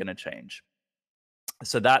things are going to change.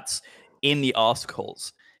 So that's in the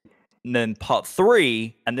articles. And then part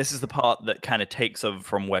 3, and this is the part that kind of takes over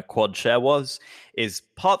from where QuadShare was, is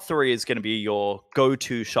part 3 is going to be your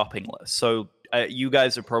go-to shopping list. So you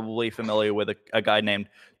guys are probably familiar with a guy named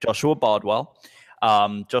Joshua Bardwell.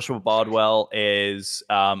 Joshua Bardwell is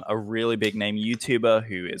a really big name YouTuber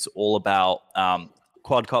who is all about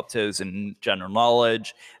quadcopters and general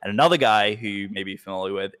knowledge. And another guy who you may be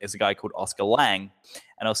familiar with is a guy called Oscar Lang.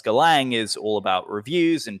 And Oscar Lang is all about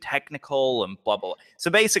reviews and technical and blah, blah, blah. So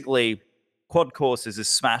basically, Quad Courses is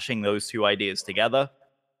smashing those 2 ideas together.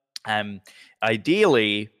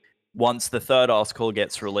 Ideally, once the 3rd article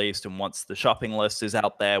gets released and once the shopping list is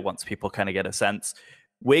out there, once people kind of get a sense,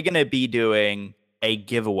 we're going to be doing a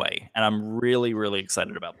giveaway. And I'm really, really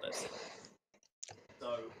excited about this.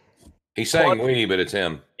 So he's saying we, but it's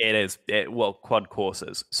him. It is. Quad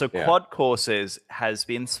Courses. So Quad Courses has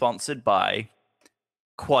been sponsored by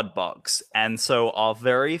Quadbox. And so our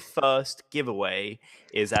very first giveaway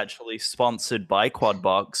is actually sponsored by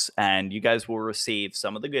Quadbox. And you guys will receive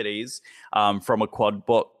some of the goodies from a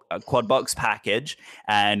Quadbox package,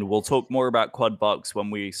 and we'll talk more about Quadbox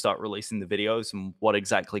when we start releasing the videos and what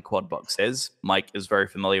exactly Quadbox is. Mike is very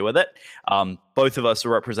familiar with it. Both of us are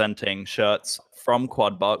representing shirts from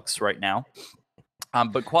Quadbox right now.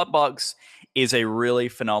 But Quadbox is a really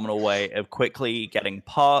phenomenal way of quickly getting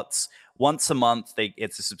parts. Once a month,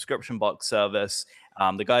 it's a subscription box service.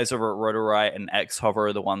 The guys over at Rotor-Riot and X-Hover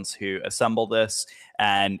are the ones who assemble this,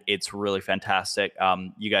 and it's really fantastic.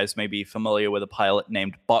 You guys may be familiar with a pilot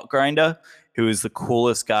named Bot Grinder, who is the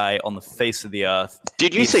coolest guy on the face of the earth.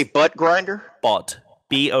 Did you say Butt Grinder? Bot.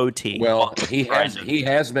 B-O-T. Well, he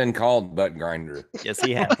has been called Butt Grinder. Yes,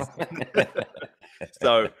 he has.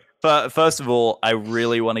 So, first of all, I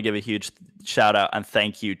really want to give a huge shout out and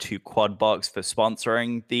thank you to Quadbox for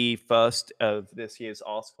sponsoring the first of this year's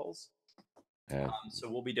articles. Yeah. So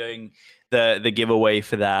we'll be doing the giveaway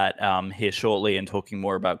for that here shortly and talking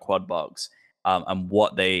more about Quadbox and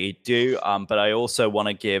what they do. But I also want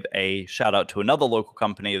to give a shout out to another local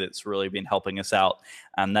company that's really been helping us out,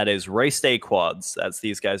 and that is Race Day Quads. That's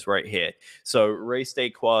these guys right here. So Race Day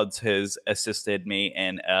Quads has assisted me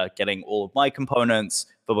in getting all of my components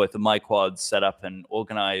for both of my quads set up and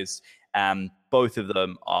organized. Both of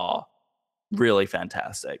them are really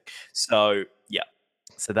fantastic. So yeah.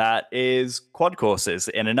 So that is Quad Courses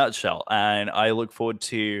in a nutshell. And I look forward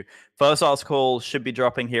to first article should be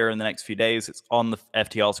dropping here in the next few days. It's on the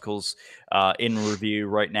FT articles in review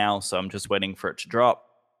right now. So I'm just waiting for it to drop.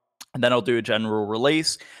 And then I'll do a general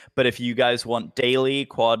release. But if you guys want daily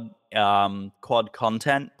quad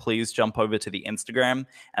content, please jump over to the Instagram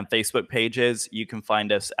and Facebook pages. You can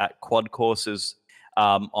find us at Quad Courses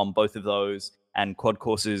on both of those, and Quad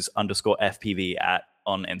Courses _FPV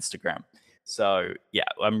on Instagram. So yeah,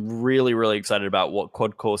 I'm really, really excited about what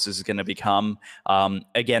Quad Courses is going to become.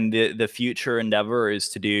 Again, the future endeavor is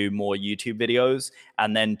to do more YouTube videos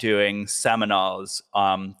and then doing seminars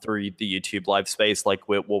through the YouTube live space like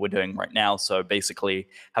what we're doing right now. So basically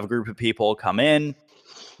have a group of people come in,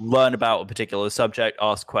 learn about a particular subject,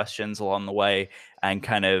 ask questions along the way, and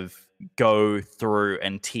kind of go through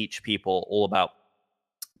and teach people all about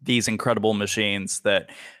these incredible machines that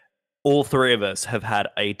all 3 of us have had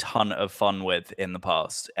a ton of fun with in the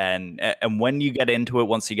past. And when you get into it,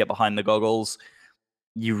 once you get behind the goggles,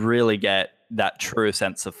 you really get that true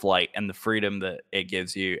sense of flight and the freedom that it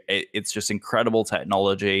gives you. It's just incredible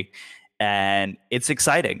technology, and it's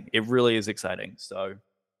exciting. It really is exciting. So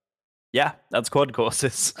yeah, that's quad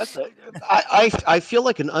courses. I feel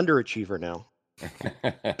like an underachiever now.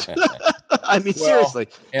 I mean, seriously,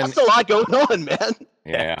 that's a lot going on, man.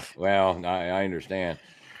 Yeah, well, I understand.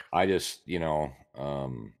 I just,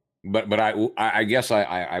 but I guess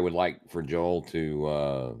I would like for Joel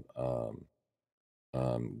to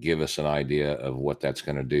give us an idea of what that's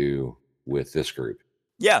going to do with this group.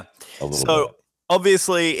 Yeah. A little So bit.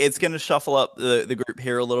 obviously it's going to shuffle up the group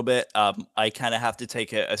here a little bit. I kind of have to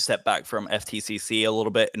take a step back from FTCC a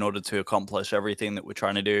little bit in order to accomplish everything that we're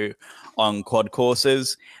trying to do on quad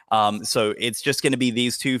courses. So it's just going to be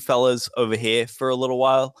these two fellas over here for a little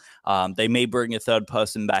while. They may bring a third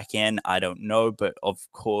person back in. I don't know, but of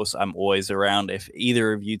course I'm always around. If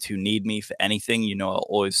either of you two need me for anything, I'll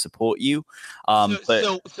always support you.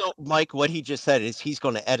 So Mike, what he just said is he's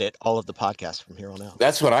going to edit all of the podcasts from here on out.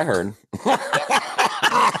 That's what I heard.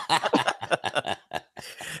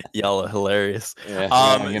 Y'all are hilarious.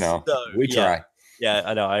 Yeah, we try. Yeah,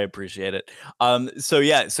 I know. I appreciate it. So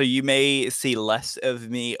you may see less of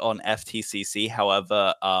me on FTCC.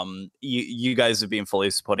 However, you guys have been fully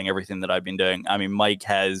supporting everything that I've been doing. I mean, Mike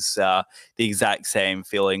has the exact same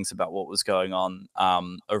feelings about what was going on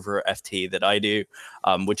over at FT that I do,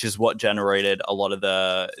 which is what generated a lot of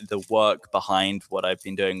the work behind what I've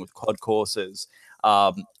been doing with quad courses.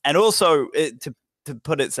 And also, to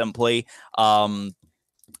put it simply,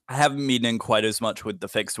 I haven't been in quite as much with the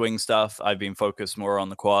fixed wing stuff. I've been focused more on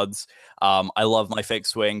the quads. I love my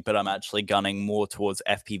fixed wing, but I'm actually gunning more towards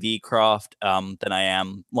FPV craft than I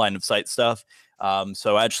am line of sight stuff.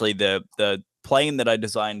 So actually the plane that I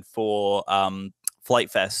designed for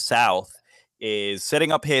Flight Fest South is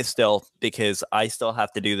sitting up here still because I still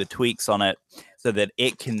have to do the tweaks on it so that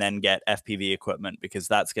it can then get FPV equipment, because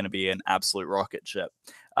that's going to be an absolute rocket ship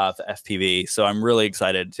for FPV. So I'm really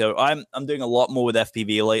excited. So I'm doing a lot more with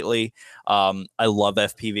FPV lately. I love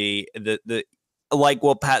FPV. The like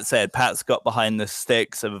what Pat said, Pat's got behind the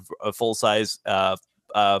sticks of a full size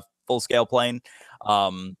full scale plane.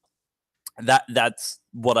 That's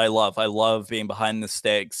what I love. I love being behind the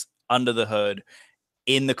sticks, under the hood,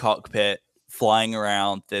 in the cockpit, flying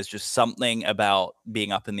around. There's just something about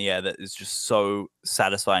being up in the air that is just so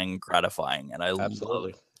satisfying and gratifying, and I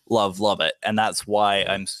absolutely love it. And that's why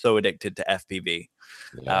I'm so addicted to FPV.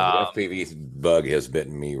 Yeah, the FPV bug has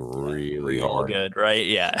bitten me really hard. Good, right?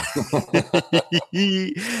 Yeah.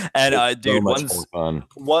 And dude,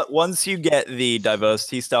 once you get the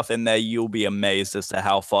diversity stuff in there, you'll be amazed as to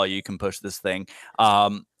how far you can push this thing.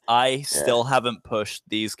 I still haven't pushed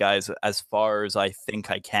these guys as far as I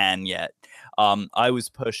think I can yet. I was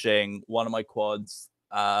pushing one of my quads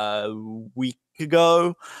a week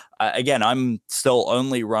ago. Again, I'm still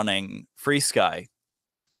only running FrSky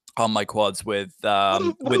on my quads with what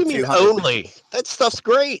do you mean only? That stuff's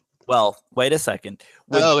great. Well, wait a second.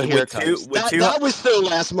 Here it comes. That was still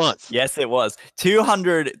last month. Yes, it was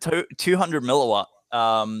 200 milliwatt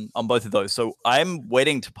on both of those. So I'm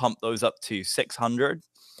waiting to pump those up to 600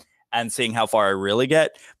 and seeing how far I really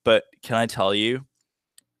get. But can I tell you,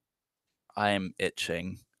 I am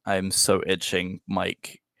itching. I am so itching,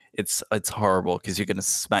 Mike. It's horrible because you're going to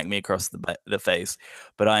smack me across the face,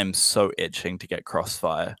 but I am so itching to get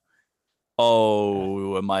Crossfire.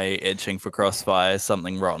 Oh, am I itching for Crossfire?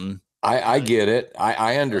 Something rotten. I get it.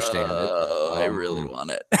 I understand it. I really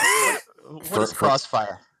want it. What is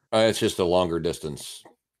Crossfire? It's just a longer distance.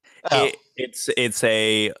 It's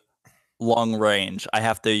a long range. I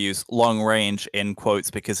have to use long range in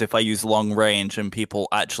quotes because if I use long range and people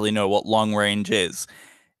actually know what long range is,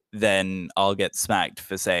 then I'll get smacked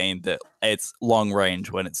for saying that it's long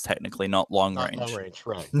range when it's technically not long range. Long range,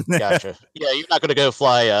 right? Gotcha. Yeah, you're not going to go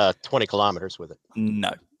fly 20 kilometers with it.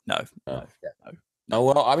 No. Oh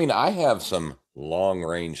well, I mean, I have some long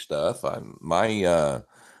range stuff.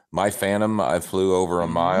 My Phantom, I flew over a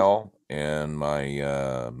mile, and my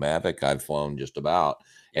Mavic, I've flown just about.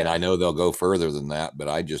 And I know they'll go further than that, but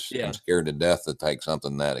I'm scared to death to take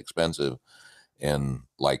something that expensive and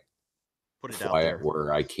like put it fly out there it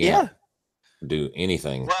where I can't do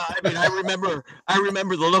anything. Well, I mean, I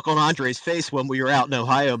remember the look on Andre's face when we were out in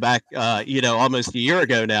Ohio back, almost a year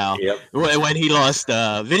ago now, when he lost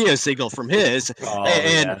video signal from his,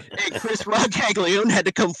 and Chris Roncaglione had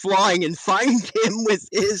to come flying and find him with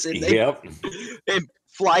his, and and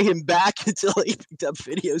fly him back until he picked up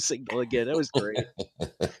video signal again. That was great.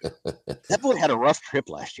 That boy had a rough trip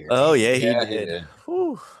last year. Oh yeah, he did.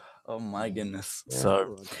 Whew. Oh my goodness.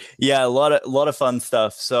 So yeah, a lot of fun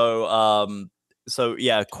stuff. So So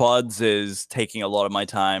yeah, quads is taking a lot of my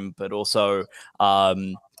time, but also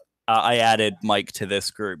I added Mike to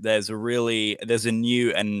this group. There's a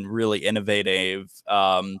new and really innovative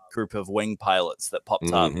group of wing pilots that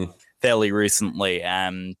popped up fairly recently,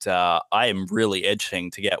 and I am really itching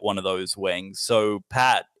to get one of those wings. So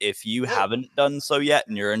Pat, if you haven't done so yet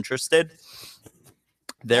and you're interested,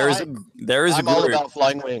 there is a I'm group. all about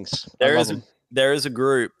flying wings. There is a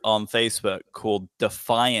group on Facebook called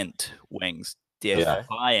Defiant Wings.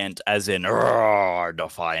 Defiant, as in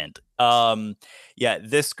defiant. Yeah,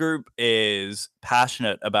 this group is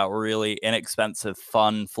passionate about really inexpensive,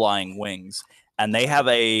 fun flying wings, and they have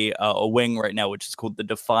a wing right now which is called the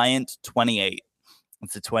Defiant 28.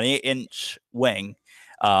 It's a 28-inch wing,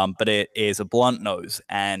 but it is a blunt nose,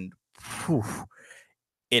 and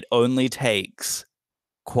it only takes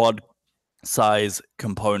quad size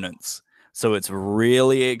components. So it's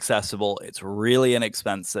really accessible, it's really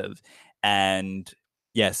inexpensive, and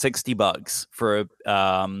yeah, $60 for an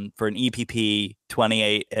EPP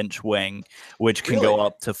 28-inch wing, which can go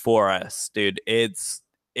up to 4S, dude. It's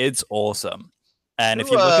awesome. And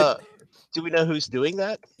if you look at, do we know who's doing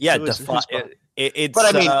that? Yeah, it's. But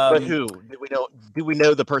I mean, but who? Do we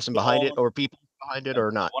know the person behind it, or people behind it,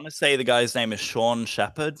 or not? I want to say the guy's name is Sean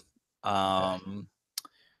Shepard. Hang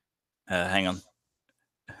on.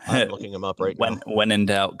 I'm looking him up right now. When in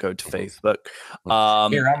doubt, go to Facebook.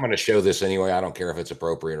 Here, I'm going to show this anyway. I don't care if it's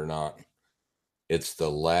appropriate or not. It's the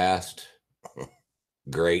last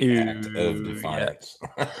great act of defiance.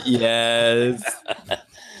 Yes.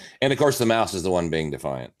 And of course, the mouse is the one being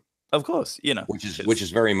defiant. Of course, which is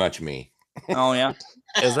very much me. Oh yeah,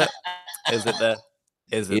 is it? Is it there?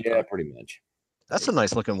 Is it? Yeah, pretty much. That's a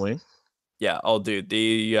nice looking wing. Yeah, I'll do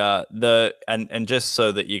and just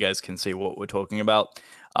so that you guys can see what we're talking about.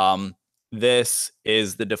 This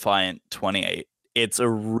is the Defiant 28. It's a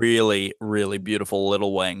really, really beautiful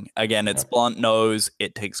little wing. Again, it's blunt nose.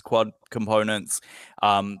 It takes quad components.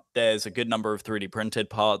 There's a good number of 3D printed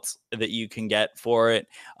parts that you can get for it.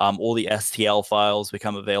 All the STL files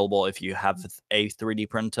become available if you have a 3D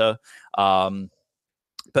printer.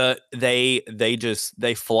 But they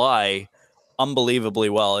fly unbelievably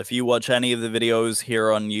well. If you watch any of the videos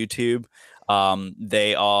here on YouTube,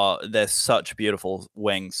 they're such beautiful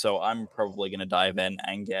wings. So I'm probably going to dive in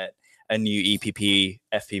and get a new EPP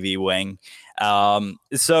FPV wing.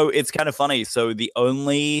 So it's kind of funny. So the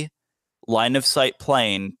only line of sight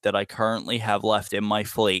plane that I currently have left in my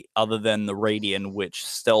fleet, other than the Radian, which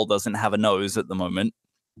still doesn't have a nose at the moment,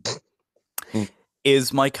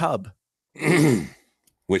 is my Cub.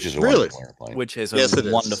 Which is a wonderful airplane. Which is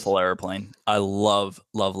a wonderful airplane. I love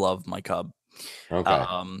my Cub. Okay.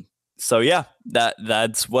 So yeah,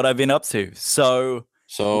 that's what I've been up to. So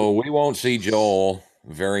we won't see Joel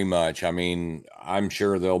very much. I mean, I'm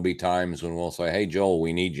sure there'll be times when we'll say, "Hey, Joel,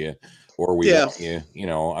 we need you," or "We want you." You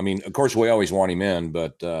know, I mean, of course, we always want him in,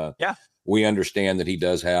 but we understand that he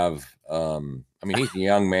does have. I mean, he's a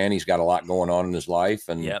young man. He's got a lot going on in his life,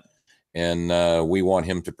 and we want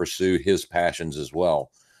him to pursue his passions as well.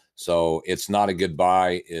 So it's not a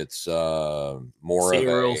goodbye. It's more see of you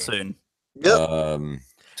a real soon.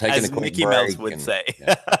 Taking as a quick Mickey break Mouse would and, say.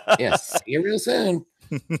 Yes, see you real soon.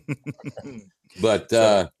 But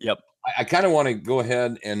I kind of want to go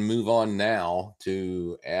ahead and move on now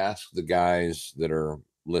to ask the guys that are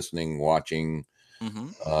listening, watching,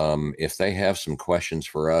 if they have some questions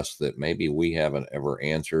for us that maybe we haven't ever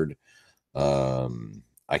answered.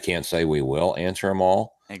 I can't say we will answer them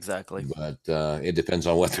all. Exactly. But it depends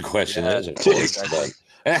on what the question is. Exactly.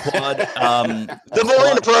 The more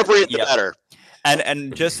inappropriate, the better.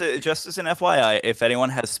 And just as an FYI, if anyone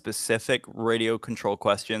has specific radio control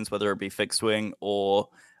questions, whether it be fixed wing or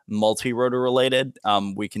multi-rotor related,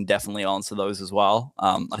 we can definitely answer those as well.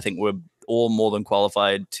 I think we're all more than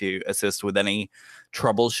qualified to assist with any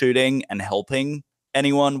troubleshooting and helping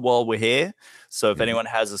anyone while we're here. So if anyone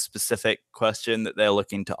has a specific question that they're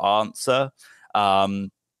looking to answer, the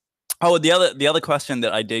other question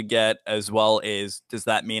that I did get as well is, does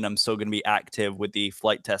that mean I'm still going to be active with the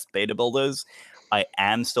flight test beta builders? I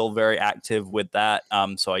am still very active with that.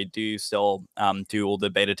 So I do still do all the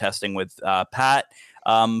beta testing with Pat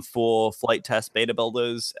for flight test beta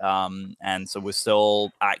builders. And so we're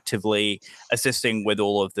still actively assisting with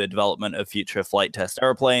all of the development of future flight test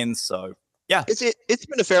airplanes. So yeah, it's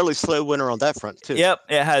been a fairly slow winter on that front too. Yep,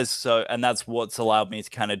 it has. So, and that's what's allowed me to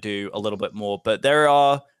kind of do a little bit more. But there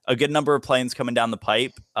are a good number of planes coming down the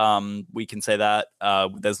pipe. We can say that.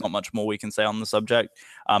 There's not much more we can say on the subject.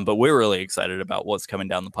 But we're really excited about what's coming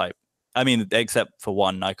down the pipe. I mean, except for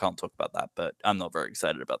one, I can't talk about that. But I'm not very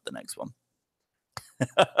excited about the next one.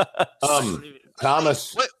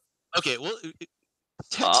 Thomas, Okay, well,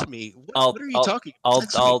 text me. I'll, What are you I'll, talking? I'll,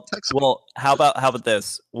 Text me. I'll, Text me. well, how about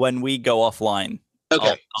this? When we go offline, Okay,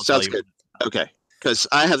 I'll tell sounds you. good. Okay, because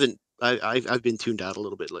I haven't. I've been tuned out a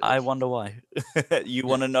little bit lately. I wonder why. You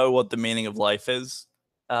want to know what the meaning of life is,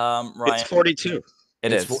 Ryan? It's 42.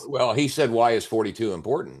 Well, he said, "Why is 42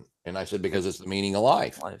 important?" And I said, "Because it's the meaning of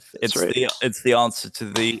life." It's right. it's the answer to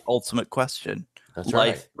the ultimate question. That's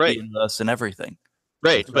Life, right. the universe, and everything.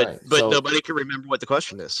 Right, That's but right. but So- nobody can remember what the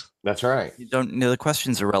question is. That's right. You don't. The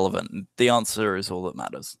question's irrelevant. The answer is all that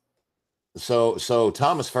matters. So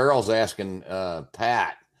Thomas Farrell's asking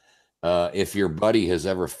Pat if your buddy has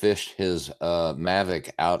ever fished his Mavic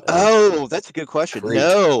out of Oh, that's a good question. creek.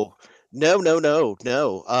 No.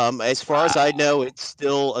 As far as I know, it's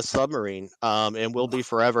still a submarine, and will be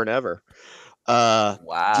forever and ever.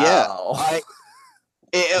 Wow.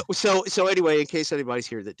 So anyway, in case anybody's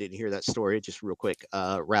here that didn't hear that story, just real quick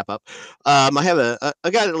wrap up. I have a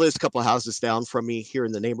guy that lives a couple of houses down from me here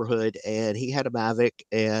in the neighborhood, and he had a Mavic,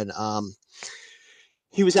 and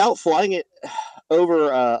he was out flying it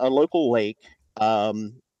over a local lake,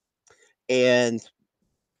 and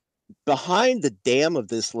behind the dam of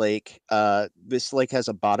this lake has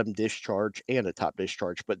a bottom discharge and a top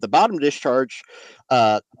discharge, but the bottom discharge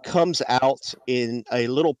comes out in a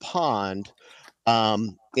little pond.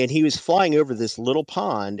 And he was flying over this little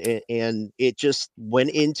pond, and it just went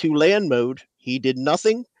into land mode. He did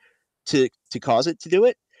nothing to cause it to do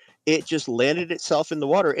it. It just landed itself in the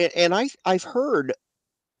water. And I've heard a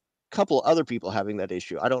couple of other people having that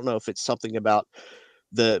issue. I don't know if it's something about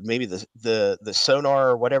maybe the sonar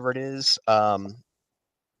or whatever it is, and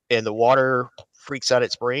the water freaks out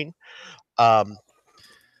its brain. But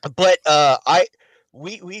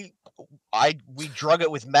we drug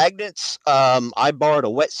it with magnets. I borrowed a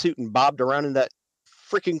wetsuit and bobbed around in that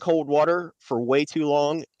freaking cold water for way too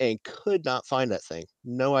long and could not find that thing.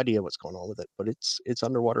 No idea what's going on with it, but it's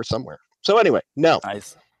underwater somewhere. So anyway, no.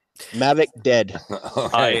 Nice. Mavic dead.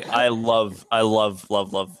 Okay. I love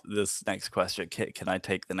this next question. Can I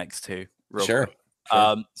take the next two? Sure. Quick?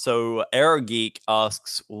 So AeroGeek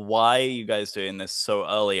asks, why are you guys doing this so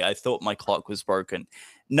early? I thought my clock was broken.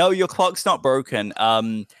 No, your clock's not broken.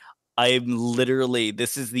 I'm literally,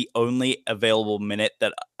 this is the only available minute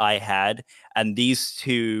that I had, and these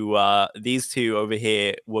two over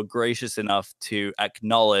here were gracious enough to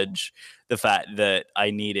acknowledge the fact that I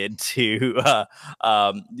needed to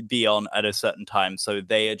be on at a certain time, so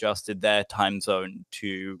they adjusted their time zone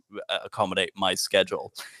to accommodate my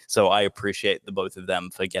schedule. So I appreciate the both of them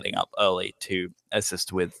for getting up early to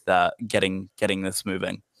assist with getting this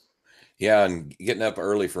moving. Yeah, and getting up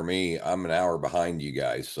early for me, I'm an hour behind you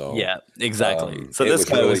guys. So yeah, exactly. So it this was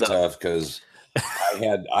guy really was tough because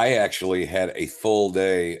I actually had a full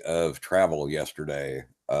day of travel yesterday.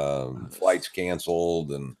 Flights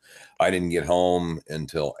canceled, and I didn't get home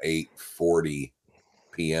until 8:40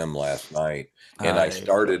 p.m. last night, and I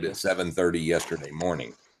started at 7:30 yesterday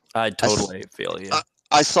morning. I totally feel you.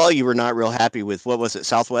 I saw you were not real happy with, what was it,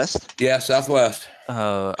 Southwest? Yeah, Southwest.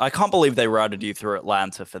 I can't believe they routed you through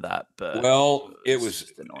Atlanta for that. But well, it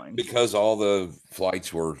was annoying because all the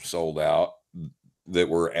flights were sold out that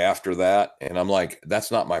were after that, and I'm like,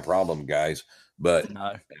 that's not my problem, guys. But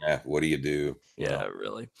no. What do you do? Yeah,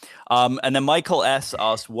 really. And then Michael S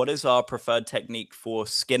asked, what is our preferred technique for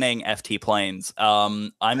skinning FT planes?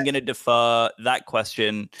 I'm going to defer that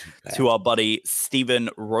question to our buddy Steven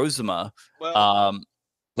Rosemer. Well,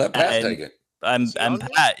 let Pat take it. And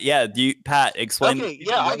Pat, Pat, explain okay,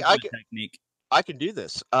 the technique. I can do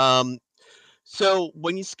this. So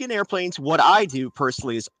when you skin airplanes, what I do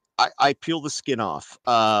personally is I peel the skin off,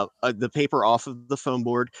 the paper off of the foam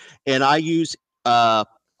board, and I use 3M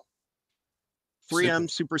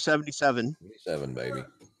Super 77. 77, baby.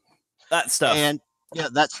 That stuff. And yeah,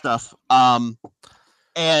 that stuff. And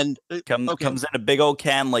comes in a big old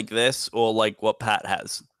can like this, or like what Pat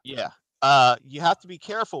has. Yeah. You have to be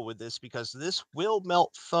careful with this because this will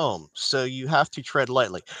melt foam, so you have to tread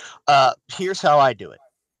lightly. Here's how I do it.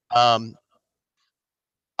 I'll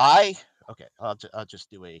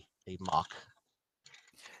just do a mock.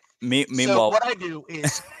 Meanwhile, so what I do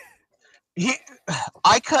is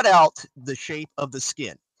I cut out the shape of the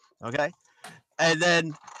skin, okay, and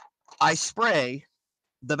then I spray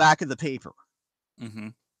the back of the paper. Mm-hmm.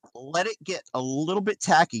 Let it get a little bit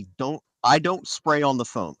tacky. I don't spray on the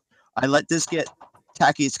foam. I let this get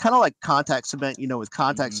tacky. It's kind of like contact cement, with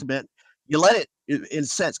contact cement. You let it, in a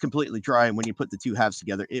sense, completely dry, and when you put the two halves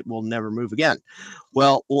together, it will never move again.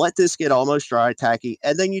 Well, let this get almost dry, tacky,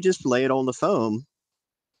 and then you just lay it on the foam,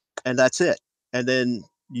 and that's it. And then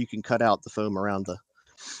you can cut out the foam around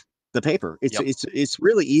The paper. Yep. It's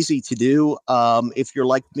really easy to do. If you're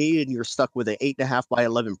like me and you're stuck with an 8.5 by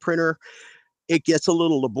 11 printer, it gets a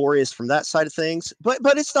little laborious from that side of things, but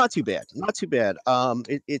it's not too bad. Not too bad.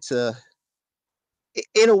 In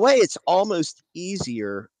a way, it's almost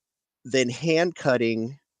easier than hand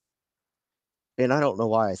cutting. And I don't know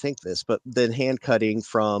why I think this, but than hand cutting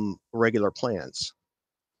from regular plans.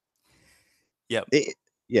 Yep.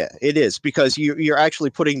 Yeah, it is, because you're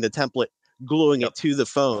actually putting the template, gluing it to the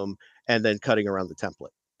foam, and then cutting around the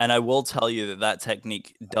template. And I will tell you that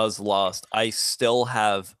technique does last. I still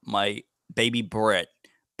have my Baby Brit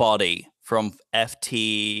body from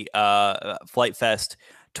FT Flight Fest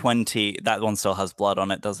 20. That one still has blood on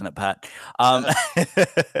it, doesn't it, Pat?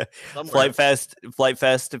 Flight Fest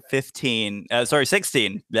 15.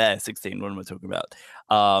 16. Yeah, 16. What am I talking about?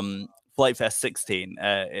 Flight Fest 16.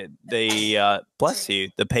 Bless you.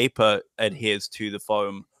 The paper adheres to the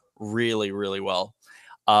foam really, really well.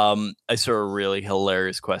 I saw a really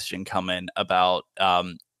hilarious question come in about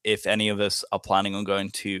if any of us are planning on going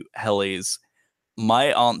to Helly's. My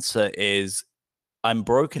answer is, I'm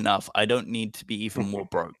broke enough. I don't need to be even more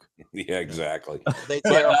broke. Yeah, exactly. They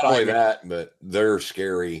But not terrify only me. that, but they're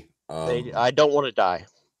scary. I don't want to die.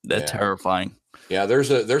 They're terrifying. Yeah, there's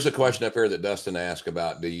a question up here that Dustin asked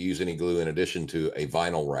about, do you use any glue in addition to a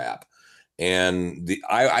vinyl wrap? And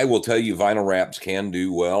I will tell you, vinyl wraps can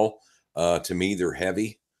do well. To me, they're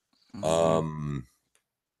heavy.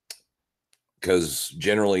 Because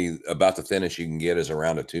generally about the thinnest you can get is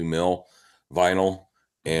around a 2 mil vinyl.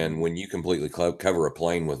 And when you completely cover a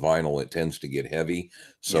plane with vinyl, it tends to get heavy.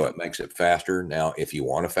 So it makes it faster. Now, if you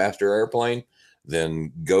want a faster airplane,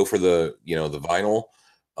 then go for the vinyl.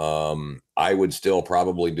 I would still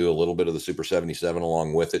probably do a little bit of the Super 77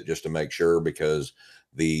 along with it, just to make sure, because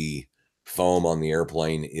the foam on the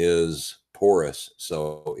airplane is porous.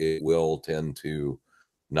 So it will tend to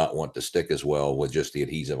not want to stick as well with just the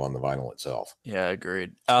adhesive on the vinyl itself. Yeah,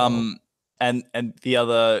 agreed. And the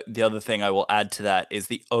other thing I will add to that is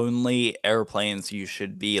the only airplanes you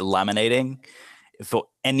should be laminating for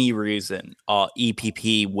any reason are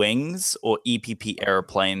EPP wings or EPP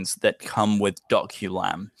airplanes that come with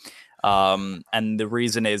DocuLam. And the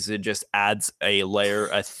reason is it just adds a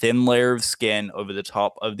thin layer of skin over the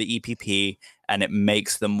top of the EPP, and it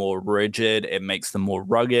makes them more rigid, it makes them more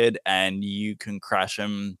rugged, and you can crash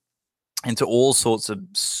them into all sorts of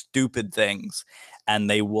stupid things and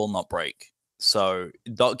they will not break. So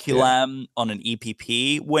DocuLam on an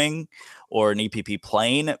EPP wing or an EPP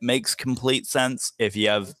plane makes complete sense. If you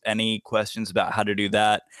have any questions about how to do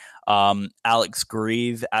that, Alex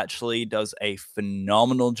Grieve actually does a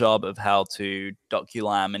phenomenal job of how to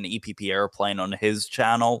DocuLam an EPP airplane on his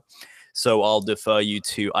channel. So I'll defer you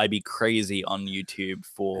to IB Crazy on YouTube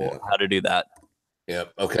for how to do that.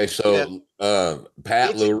 Yep. Okay. So,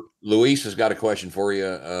 Pat, Luis has got a question for you.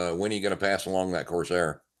 When are you going to pass along that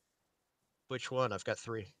Corsair? Which one? I've got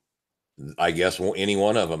 3. I guess any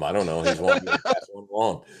one of them. I don't know. He's wanting to pass one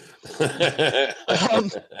along.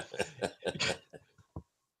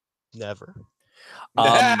 Never.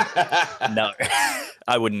 No,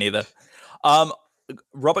 I wouldn't either.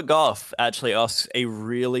 Robert Goff actually asks a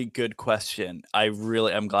really good question. I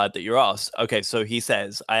really am glad that you're asked. Okay, so he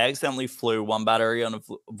says, I accidentally flew one battery on a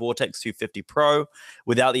Vortex 250 Pro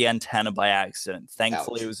without the antenna by accident.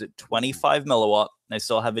 Thankfully, It was at 25 milliwatt. And I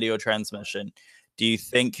still have video transmission. Do you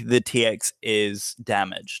think the TX is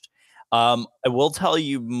damaged? I will tell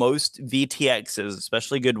you, most VTXs,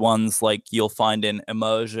 especially good ones like you'll find in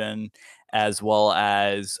Immersion as well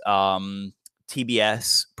as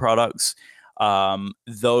TBS products,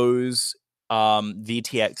 those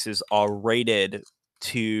VTXs are rated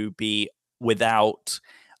to be without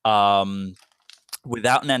an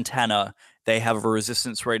antenna. They have a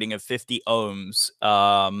resistance rating of 50 ohms.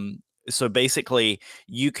 So basically,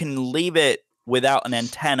 you can leave it without an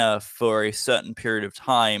antenna for a certain period of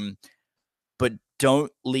time, but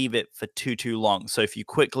don't leave it for too long. So if you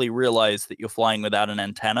quickly realize that you're flying without an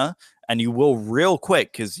antenna, and you will real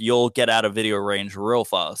quick because you'll get out of video range real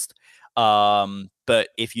fast. But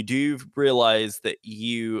if you do realize that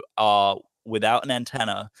you are without an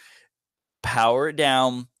antenna, power it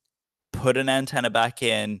down, put an antenna back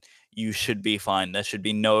in, you should be fine. There should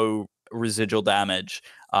be no residual damage.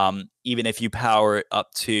 Even if you power it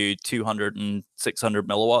up to 200 and 600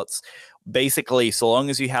 milliwatts, basically, so long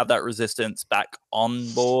as you have that resistance back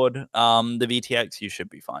on board the VTX, you should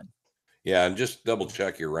be fine. Yeah, and just double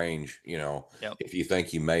check your range. If you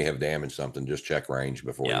think you may have damaged something, just check range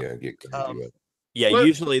before you get into it. Yeah,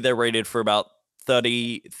 usually they're rated for about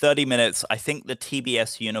 30 minutes. I think the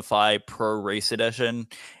TBS Unify Pro Race Edition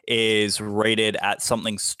is rated at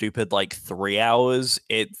something stupid like 3 hours.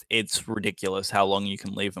 It's ridiculous how long you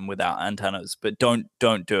can leave them without antennas, but don't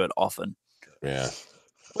do it often. Yeah.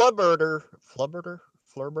 Flubberter.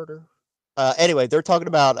 Anyway, they're talking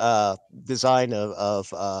about design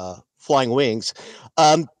of flying wings.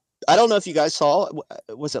 I don't know if you guys saw,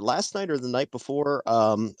 was it last night or the night before?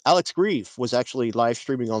 Alex Grieve was actually live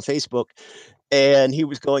streaming on Facebook, and he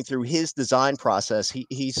was going through his design process.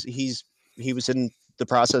 He was in the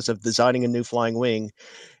process of designing a new flying wing,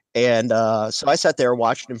 and so I sat there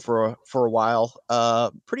watched him for a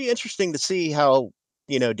while. Pretty interesting to see how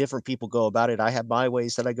different people go about it. I have my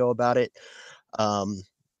ways that I go about it.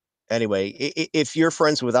 Anyway, if you're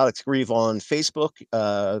friends with Alex Grieve on Facebook,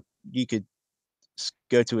 you could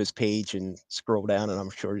go to his page and scroll down, and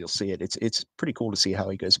I'm sure you'll see it. It's pretty cool to see how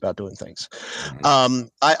he goes about doing things.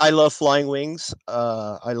 I love flying wings.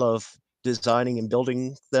 I love designing and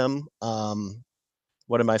building them.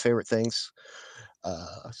 One of my favorite things.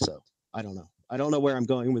 So I don't know where I'm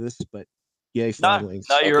going with this, but yay, flying wings.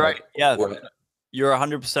 No, you're Okay. right. Yeah, you're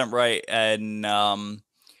 100% right. And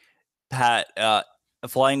Pat,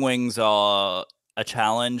 flying wings are a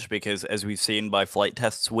challenge because, as we've seen by flight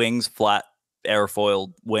tests, wings, flat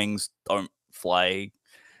airfoil wings don't fly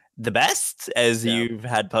the best, as you've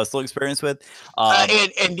had personal experience with.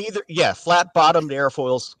 And neither, flat bottomed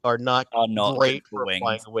airfoils are not great for wings.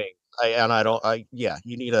 flying wings.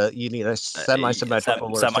 You need a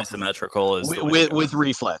semi-symmetrical semi-symmetrical is with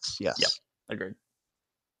reflex. Yes. Yep. Agreed.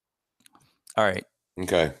 All right.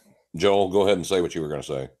 Okay. Joel, go ahead and say what you were going to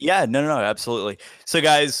say. Yeah, no, absolutely. So,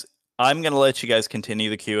 guys, I'm going to let you guys continue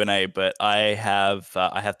the Q&A, but I have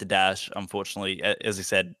to dash. Unfortunately, as I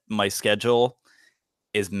said, my schedule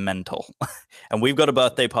is mental, and we've got a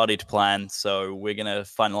birthday party to plan, so we're going to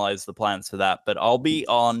finalize the plans for that. But I'll be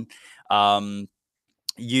on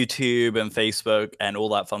YouTube and Facebook and all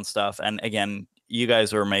that fun stuff. And again, you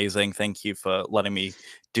guys are amazing. Thank you for letting me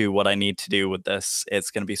do what I need to do with this.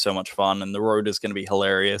 It's going to be so much fun, and the road is going to be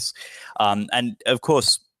hilarious. And of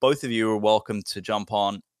course, both of you are welcome to jump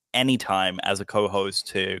on anytime as a co-host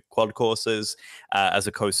to Quad Courses, as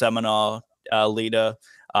a co-seminar leader.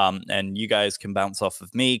 And you guys can bounce off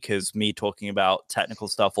of me, because me talking about technical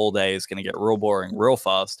stuff all day is going to get real boring real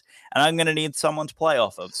fast. And I'm going to need someone to play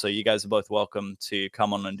off of. So you guys are both welcome to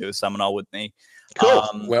come on and do a seminar with me. Cool.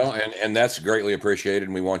 Well, and that's greatly appreciated.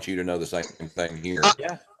 And we want you to know the same thing here.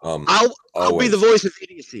 I'll be the voice of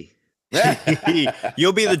idiocy.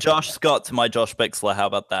 You'll be the Josh Scott to my Josh Bixler. How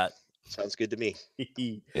about that? Sounds good to me.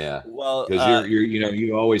 Yeah. Well, because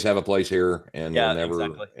you always have a place here, and you'll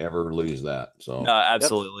never ever lose that. So no,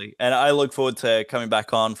 absolutely. Yep. And I look forward to coming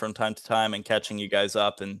back on from time to time and catching you guys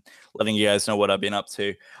up and letting you guys know what I've been up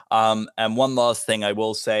to. And one last thing I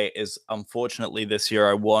will say is, unfortunately, this year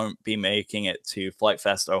I won't be making it to Flight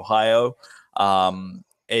Fest Ohio.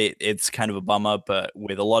 It's kind of a bummer, but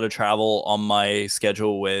with a lot of travel on my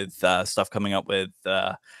schedule, with stuff coming up with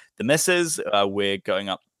the missus, we're going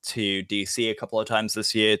up to DC a couple of times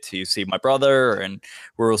this year to see my brother, and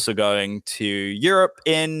we're also going to Europe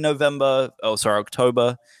in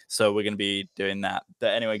October, so we're going to be doing that.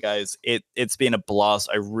 But anyway, guys, it's been a blast.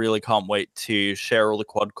 I really can't wait to share all the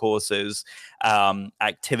Quad Courses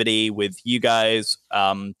activity with you guys,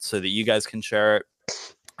 so that you guys can share it,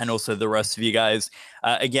 and also the rest of you guys.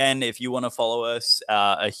 Again, if you want to follow us,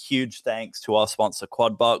 a huge thanks to our sponsor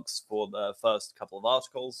Quadbox for the first couple of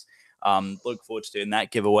articles. Look forward to doing that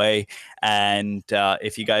giveaway. And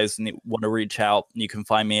if you guys want to reach out, you can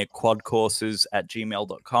find me at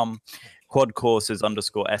quadcourses@gmail.com.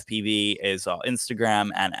 Quadcourses_FPV is our Instagram,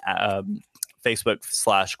 and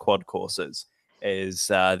Facebook/quadcourses is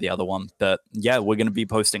the other one. But yeah, we're going to be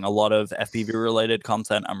posting a lot of FPV related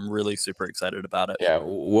content. I'm really super excited about it. Yeah,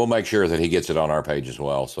 we'll make sure that he gets it on our page as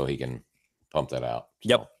well, so he can pump that out. So.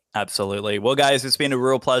 Yep. Absolutely. Well, guys, it's been a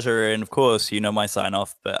real pleasure. And of course, my sign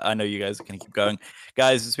off, but I know you guys are going to keep going.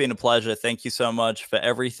 Guys, it's been a pleasure. Thank you so much for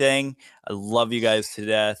everything. I love you guys to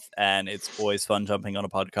death. And it's always fun jumping on a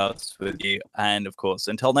podcast with you. And of course,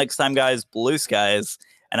 until next time, guys, blue skies.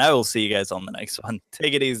 And I will see you guys on the next one.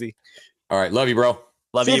 Take it easy. All right. Love you, bro.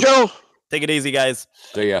 Love see you, Joe. Take it easy, guys.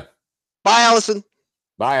 See ya. Bye, Allison.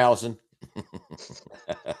 Bye, Allison.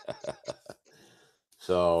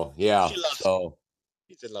 So, yeah.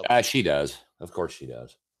 She does. Of course she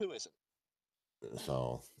does. Who isn't?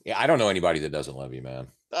 So, yeah, I don't know anybody that doesn't love you, man.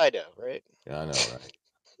 I know, right? Yeah, I know, right?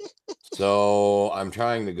 So I'm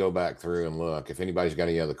trying to go back through and look. If anybody's got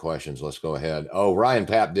any other questions, let's go ahead. Oh, Ryan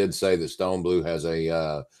Papp did say that Stone Blue has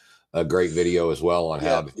a great video as well on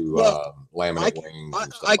how to laminate wings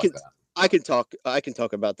and stuff like that. I can talk. I can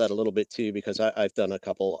talk about that a little bit too because I've done a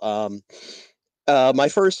couple. My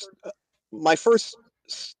first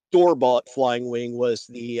store bought flying wing was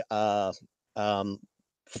the um,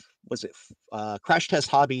 was it Crash Test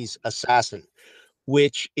Hobbies Assassin,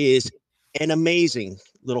 which is an amazing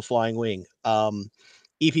little flying wing.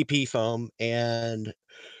 EPP foam, and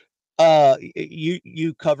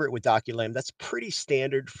you cover it with Doculam. That's pretty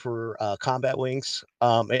standard for combat wings.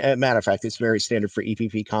 A matter of fact, it's very standard for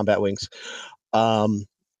EPP combat wings. Um,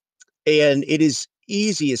 and it is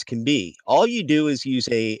easy as can be. All you do is use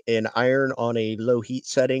an iron on a low heat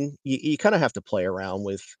setting. You kind of have to play around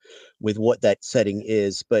with what that setting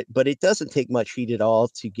is, but it doesn't take much heat at all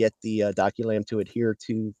to get the Doculam to adhere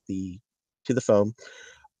to the foam.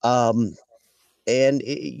 Um, and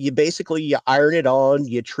you basically you iron it on,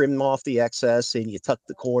 you trim off the excess, and you tuck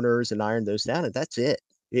the corners and iron those down, and that's it.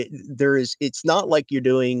 It's not like you're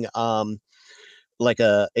doing like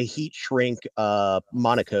a heat shrink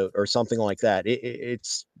monocoat or something like that.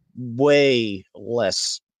 It's way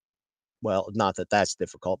less. Well, not that that's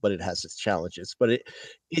difficult, but it has its challenges. But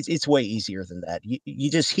it's way easier than that. You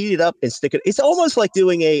just heat it up and stick it. It's almost like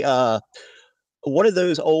doing a one of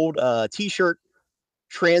those old t-shirt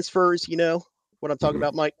transfers. You know what I'm talking Mhm.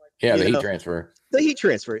 about, Mike? Yeah, You the heat know, transfer. the heat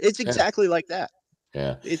transfer. It's Yeah. exactly like that.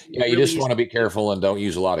 Yeah. It Yeah, you really just is. want to be careful and don't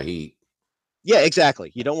use a lot of heat. Yeah,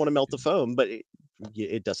 exactly. You don't want to melt the foam, but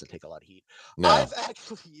it doesn't take a lot of heat. No. I've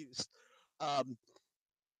actually used um,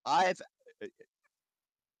 I've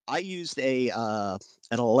I used a an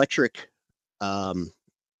electric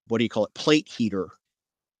what do you call it, plate heater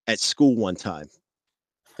at school one time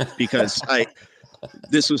because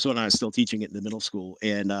this was when I was still teaching it in the middle school,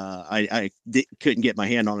 and couldn't get my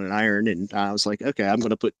hand on an iron, and I was like, okay, I'm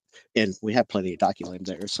going to put, and we have plenty of Doculam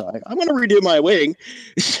there, so I'm going to redo my wing.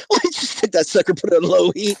 I just hit that sucker, put it on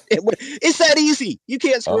low heat, and it's that easy. You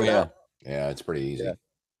can't screw Oh it yeah. up. Yeah, it's pretty easy.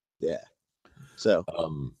 Yeah. So,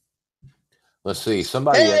 Let's see.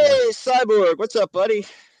 Somebody hey, Cyborg, what's up, buddy?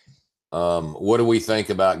 what do we think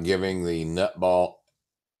about giving the nutball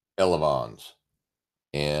elevons?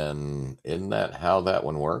 And isn't that how that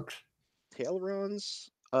one works? Tailrons.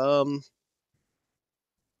 I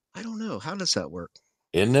don't know. How does that work?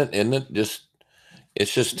 Isn't it? Isn't it just?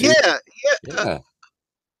 It's just two. Yeah, Yeah.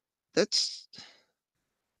 that's.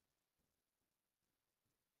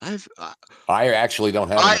 I've I actually don't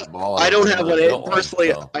have a nutball. I don't have one one,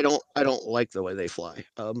 personally. so. I don't like the way they fly.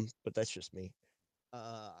 But that's just me.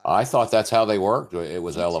 I thought that's how they worked. It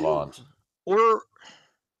was Me too. elevons. Or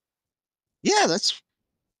yeah, that's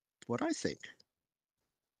what I think.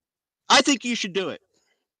 I think you should do it.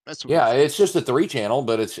 That's what I Yeah, think. it's just a 3-channel,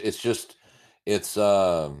 but it's just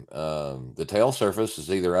the tail surface is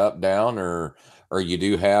either up, down, or you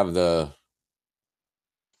do have the.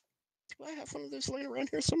 Do I have one of those laying around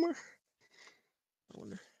here somewhere? I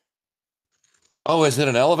wonder. Oh, is it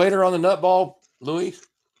an elevator on the nutball, Luis?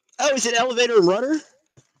 Oh, is it elevator and rudder?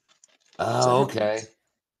 Oh, okay.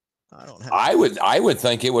 I don't have. I would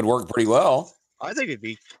think it would work pretty well. I think it'd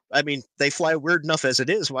be. I mean, they fly weird enough as it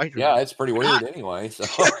is. Why? Yeah, it's pretty weird anyway. So.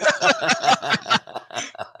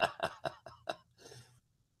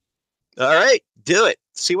 All right, do it.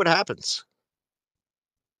 See what happens.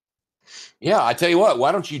 Yeah, I tell you what.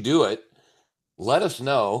 Why don't you do it? Let us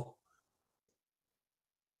know,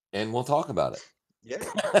 and we'll talk about it. Yeah.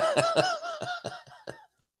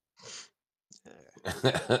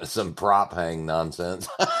 Some prop hang nonsense.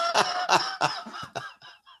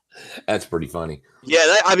 That's pretty funny.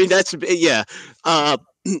 Yeah, I mean that's yeah.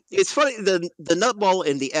 It's funny, the nutball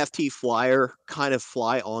and the FT Flyer kind of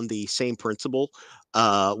fly on the same principle,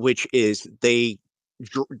 which is the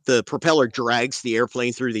propeller drags the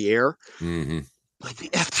airplane through the air. Mm-hmm. But the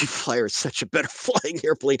FT Flyer is such a better flying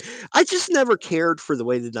airplane. I just never cared for the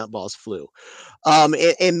way the nutballs flew.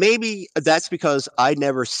 And maybe that's because I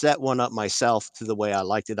never set one up myself to the way I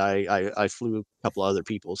liked it. I flew a couple of other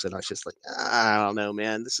people's, and I was just like, I don't know,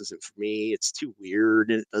 man, this isn't for me. It's too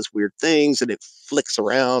weird, and it does weird things, and it flicks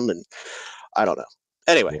around, and I don't know.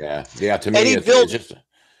 Anyway, yeah. To me, it's just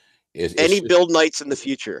any build nights in the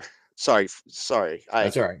future. Sorry. That's all right.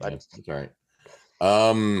 That's all right.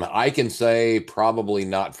 I can say probably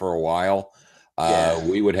not for a while.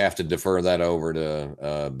 We would have to defer that over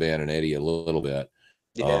to Ben and Eddie a little bit.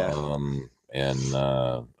 Yeah.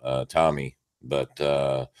 And Tommy, but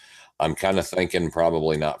I'm kind of thinking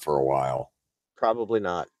probably not for a while. Probably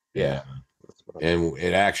not. Yeah. And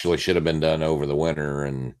it actually should have been done over the winter.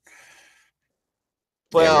 And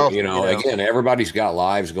well, again, everybody's got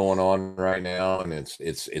lives going on right now, and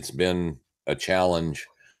it's been a challenge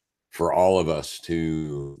for all of us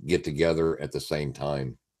to get together at the same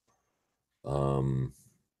time.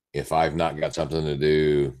 if I've not got something to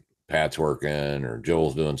do, Pat's working or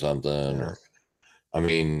Joel's doing something, Yeah. or I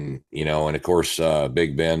mean, and of course,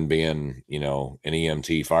 Big Ben being, an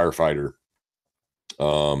EMT firefighter,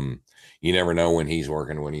 you never know when he's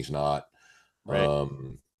working, when he's not. Right.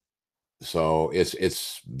 So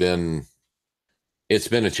it's been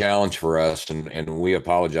a challenge for us, and we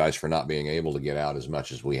apologize for not being able to get out as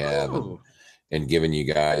much as we have, and giving you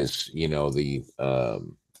guys,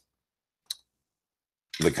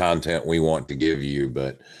 the content we want to give you,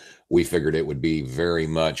 but we figured it would be very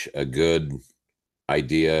much a good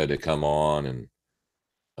idea to come on and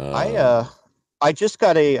I just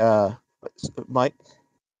got a Mike.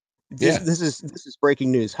 Yeah. This is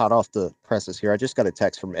breaking news, hot off the presses here. I just got a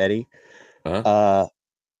text from Eddie. Uh-huh.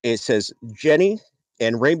 It says Jenny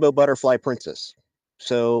and Rainbow Butterfly Princess.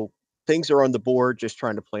 So things are on the board, just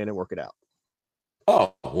trying to plan and work it out.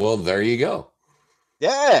 Oh, well, there you go.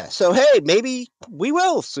 Yeah. So hey, maybe we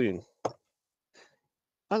will soon.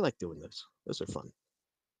 I like doing those. Those are fun.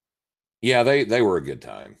 Yeah, they were a good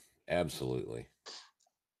time. Absolutely.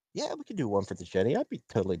 Yeah, we could do one for the Jenny. I'd be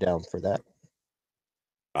totally down for that.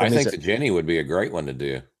 I think the Jenny would be a great one to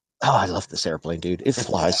do. Oh, I love this airplane, dude. It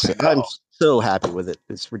flies. I'm so happy with it.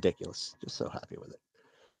 It's ridiculous. Just so happy with it.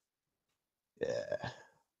 Yeah.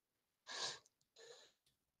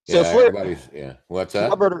 So everybody's What's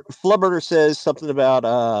that? Flubberter says something about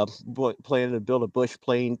planning to build a bush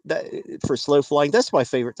plane for slow flying. That's my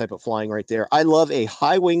favorite type of flying right there. I love a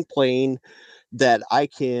high wing plane that I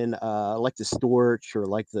can like the Storch or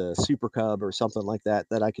like the Super Cub or something like that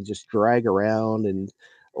I can just drag around and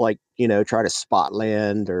try to spot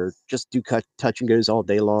land or just do touch and goes all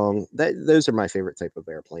day long. Those are my favorite type of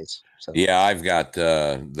airplanes. So yeah, I've got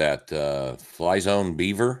that Fly Zone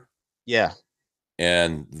Beaver. Yeah.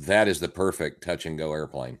 And that is the perfect touch and go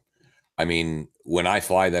airplane. I mean, when I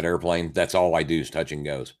fly that airplane, that's all I do is touch and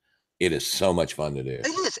goes. It is so much fun to do. It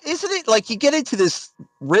is, isn't it? Like you get into this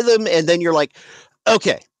rhythm and then you're like,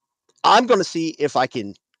 okay, I'm going to see if I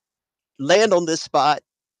can land on this spot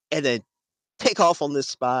and then take off on this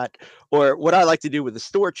spot. Or what I like to do with the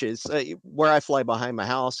Storch is where I fly behind my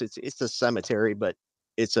house. It's a cemetery, but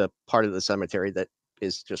it's a part of the cemetery that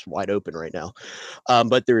is just wide open right now.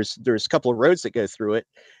 But there's a couple of roads that go through it,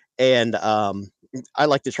 and I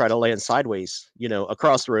like to try to land sideways,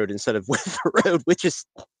 across the road instead of with the road, which is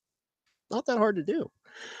not that hard to do.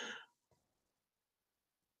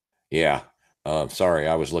 Yeah. Sorry,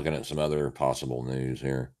 I was looking at some other possible news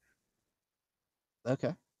here.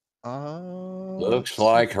 Okay. Looks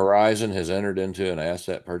like Horizon has entered into an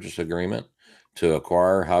asset purchase agreement to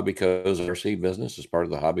acquire Hobbyco's RC business as part of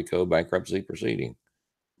the Hobbyco bankruptcy proceeding.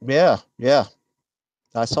 Yeah,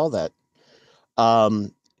 I saw that.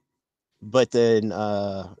 But then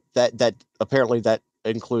that apparently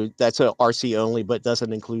that's a RC only, but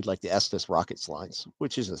doesn't include like the Estes rockets lines,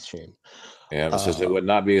 which is a shame. Yeah, it says it would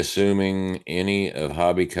not be assuming any of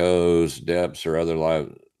Hobbyco's debts or other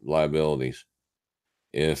liabilities.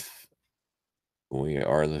 If we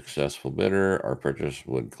are the successful bidder, our purchase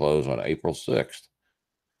would close on April 6th.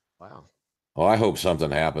 Wow. Well, I hope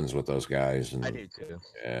something happens with those guys. I do too.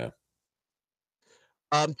 Yeah.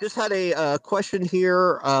 Just had a question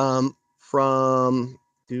here from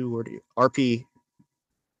RP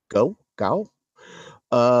Go.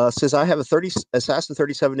 Says I have a 30 Assassin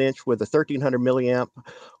 37-inch with a 1300 milliamp.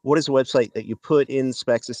 What is the website that you put in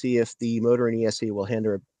specs to see if the motor and ESC will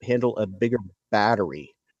handle a bigger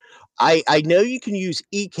battery? I know you can use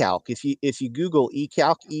eCalc if you Google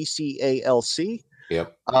eCalc, ECALC.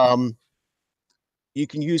 Yep. You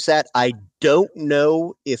can use that. I don't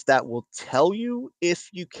know if that will tell you if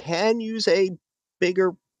you can use a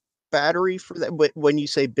bigger battery for that. But when you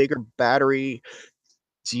say bigger battery,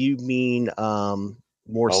 do you mean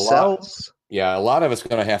more cells? Yeah, a lot of it's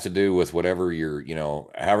going to have to do with whatever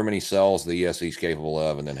however many cells the ESC is capable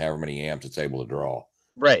of, and then however many amps it's able to draw.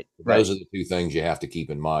 Right. Those are the two things you have to keep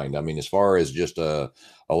in mind. I mean, as far as just a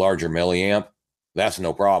larger milliamp, that's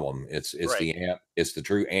no problem. It's the amp, it's the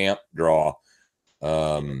true amp draw,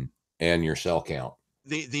 and your cell count.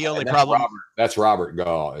 The only problem that's Robert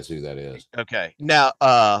Gaw is who that is. Okay. Now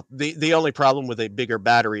the only problem with a bigger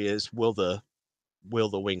battery is will the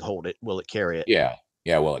wing hold it? Will it carry it? Yeah.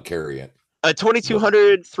 Will it carry it? A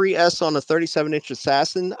 2200 3S on a 37-inch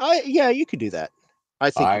Assassin. You could do that. I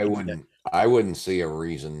think I wouldn't see a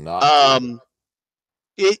reason not to.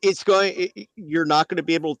 You're not going to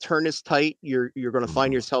be able to turn this tight. You're going to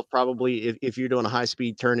find yourself probably if you're doing a high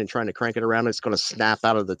speed turn and trying to crank it around, it's going to snap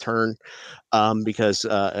out of the turn because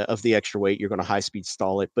of the extra weight. You're going to high speed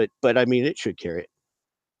stall it, but I mean it should carry it.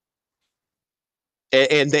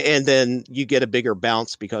 and then you get a bigger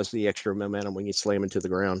bounce because of the extra momentum when you slam into the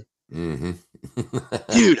ground. Mm-hmm.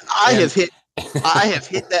 Dude, I have hit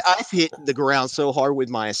that. I've hit the ground so hard with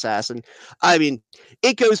my assassin. I mean,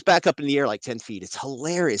 it goes back up in the air like 10 feet. It's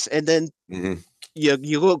hilarious. And then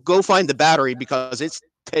you go find the battery because it's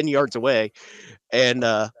 10 yards away, and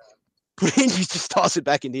then you just toss it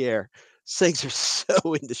back in the air. Things are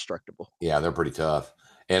so indestructible. Yeah, they're pretty tough.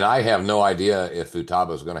 And I have no idea if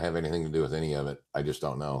Futaba is going to have anything to do with any of it. I just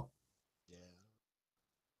don't know.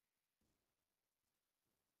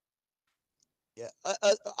 Yeah,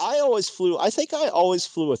 I always flew. I think I always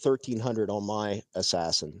flew a 1300 on my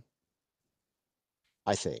assassin.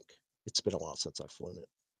 I think it's been a while since I've flown it.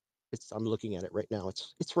 I'm looking at it right now.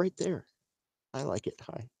 It's right there. I like it.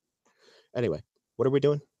 Hi. Anyway, what are we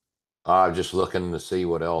doing? Just looking to see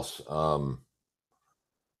what else.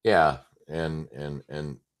 Yeah, and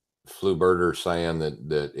Fluebirder saying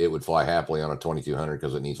that it would fly happily on a 2200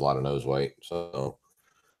 because it needs a lot of nose weight. So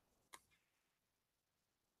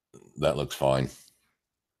that looks fine.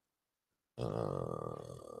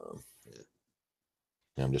 I'm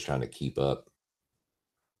just trying to keep up.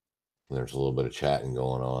 There's a little bit of chatting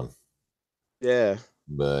going on. Yeah.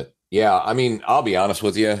 But yeah, I mean, I'll be honest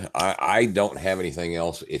with you. I don't have anything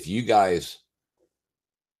else. If you guys,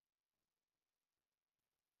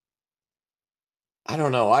 I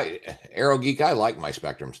don't know. Aero Geek, I like my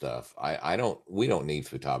Spectrum stuff. We don't need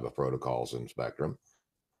Futaba protocols in Spectrum.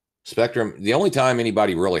 Spectrum, the only time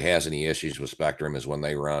anybody really has any issues with Spectrum is when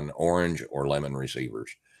they run orange or lemon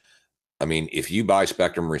receivers. I mean, if you buy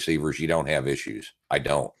Spectrum receivers, you don't have issues. I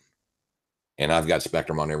don't. And I've got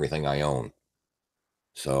Spectrum on everything I own.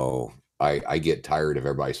 So I get tired of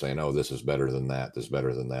everybody saying, oh, this is better than that. This is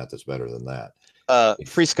better than that. That's better than that.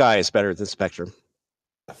 FrSky is better than Spectrum.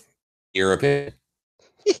 Your opinion.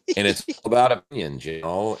 And it's about opinions, you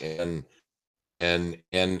know, and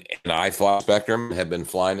I fly Spectrum, have been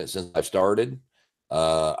flying it since I've started.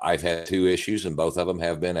 I've had 2 issues, and both of them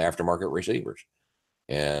have been aftermarket receivers.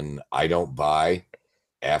 And I don't buy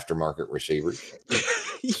aftermarket receivers.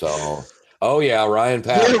 So, oh yeah, Ryan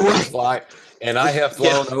Patrick fly, and I have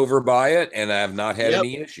flown over by it, and I have not had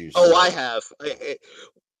any issues. Oh, so. I have.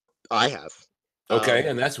 I have. Okay,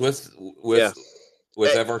 and that's with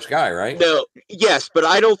FrSky, right? No, yes, but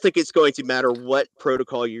I don't think it's going to matter what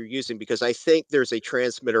protocol you're using, because I think there's a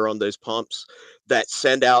transmitter on those pumps that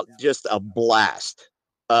send out just a blast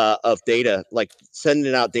of data, like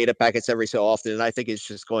sending out data packets every so often, and I think it's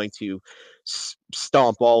just going to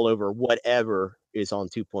stomp all over whatever is on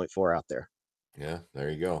 2.4 out there. Yeah, there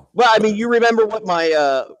you go. Well, I mean, you remember what my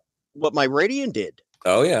Radian did?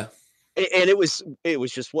 Oh yeah, and it was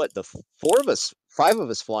just what, the 5 of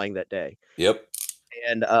us flying that day. Yep.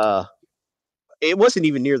 And it wasn't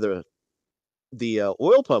even near the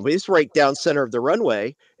oil pump. It's right down center of the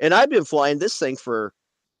runway, and I've been flying this thing for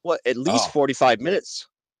at least 45 minutes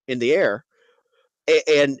in the air,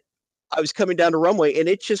 and I was coming down the runway, and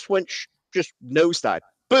it just went just nosedive.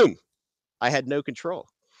 Boom! I had no control.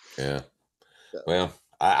 Yeah. So. Well,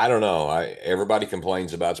 I don't know. Everybody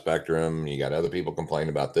complains about Spectrum. You got other people complaining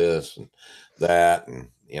about this and that, and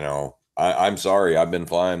you know, I'm sorry. I've been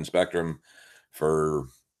flying Spectrum for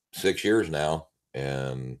 6 years now,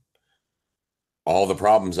 and all the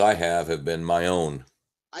problems I have been my own.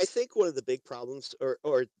 I think one of the big problems, or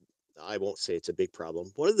I won't say it's a big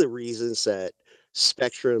problem, one of the reasons that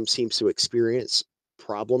Spectrum seems to experience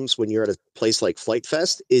problems when you're at a place like Flight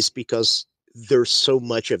Fest is because there's so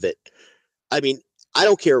much of it. I mean, I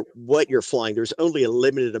don't care what you're flying, there's only a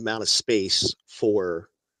limited amount of space for,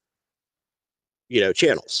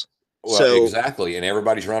 channels. Well, so, exactly. And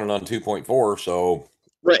everybody's running on 2.4. So,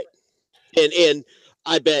 right. And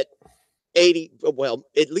I bet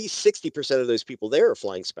at least 60% of those people there are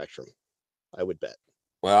flying Spectrum. I would bet.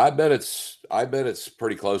 Well, I bet it's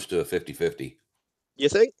pretty close to a 50-50. You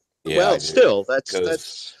think? Yeah, well, still,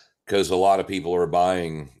 that's because a lot of people are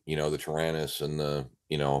buying, the Taranis and the,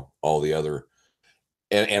 all the other,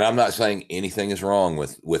 and I'm not saying anything is wrong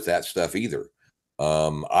with that stuff either.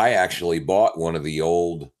 I actually bought one of the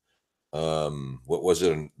old, what was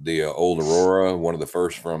it? The old Aurora, one of the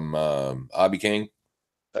first from Hobby King.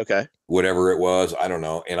 Okay. Whatever it was, I don't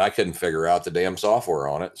know. And I couldn't figure out the damn software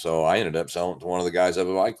on it. So I ended up selling it to one of the guys up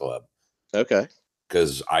at Bike Club. Okay.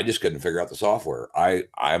 Because I just couldn't figure out the software.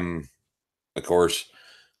 I'm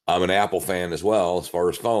an Apple fan as well as far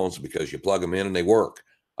as phones, because you plug them in and they work.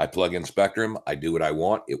 I plug in Spectrum. I do what I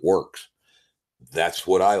want. It works. That's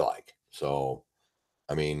what I like. So,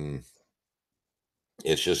 I mean,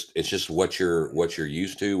 it's just what you're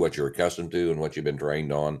used to, what you're accustomed to, and what you've been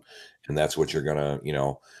trained on. And that's what you're going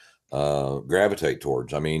to, gravitate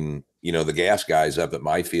towards. I mean, the gas guys up at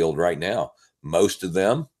my field right now, most of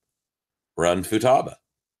them run Futaba.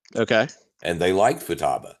 Okay. And they like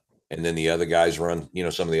Futaba. And then the other guys run,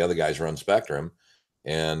 some of the other guys run Spectrum.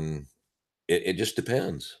 And it just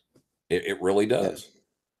depends. It really does. Yeah.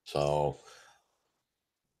 So,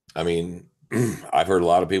 I mean, I've heard a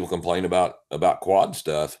lot of people complain about quad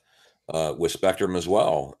stuff with Spectrum as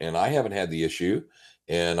well. And I haven't had the issue.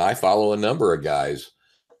 And I follow a number of guys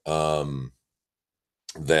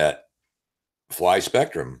that fly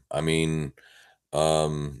Spectrum. I mean,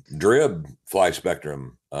 Drib fly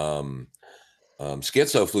Spectrum.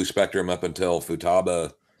 Schizo flew Spectrum up until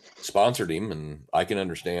Futaba sponsored him, and I can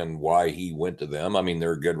understand why he went to them. I mean,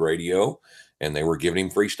 they're a good radio, and they were giving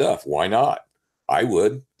him free stuff. Why not? I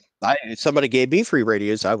would. If somebody gave me free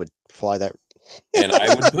radios, I would fly that. And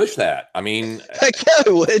I would push that. I mean, Heck yeah,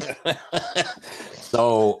 I would.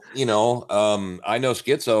 So, I know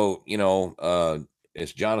Schizo,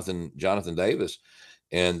 it's Jonathan Davis,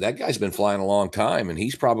 and that guy's been flying a long time, and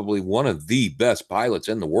he's probably one of the best pilots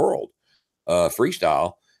in the world,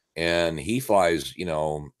 freestyle. And he flies,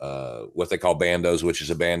 what they call bandos, which is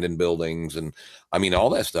abandoned buildings, and I mean all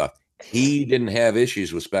that stuff. He didn't have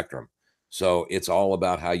issues with Spectrum, so it's all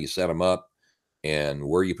about how you set them up and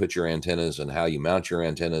where you put your antennas and how you mount your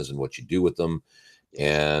antennas and what you do with them.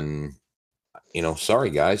 And sorry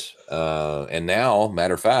guys. And now,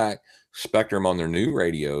 matter of fact, Spectrum on their new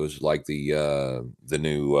radios, like the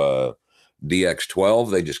new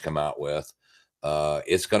DX12 they just come out with,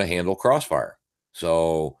 it's going to handle Crossfire.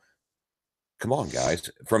 So come on,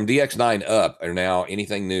 guys. From DX9 up, or now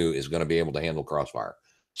anything new is going to be able to handle Crossfire.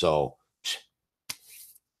 So,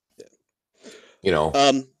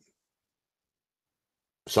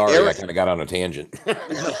 sorry, I kind of got on a tangent.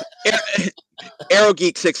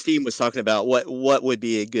 AeroGeek 16 was talking about what would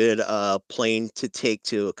be a good plane to take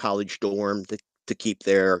to a college dorm to keep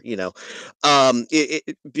there,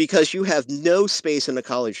 because you have no space in a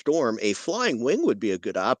college dorm. A flying wing would be a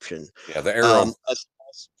good option. Yeah, the Aero. A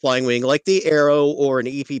flying wing like the Aero or an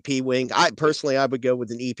EPP wing. I would go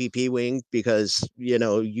with an EPP wing because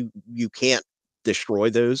you can't destroy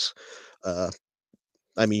those. I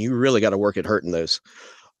mean, you really got to work at hurting those.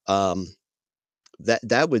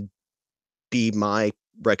 That would be my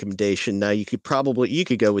recommendation. Now you could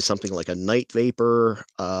go with something like a Night Vapor.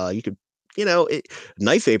 You could,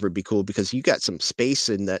 Night Vapor would be cool because you got some space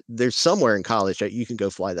in that. There's somewhere in college that you can go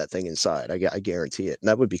fly that thing inside. I guarantee it. And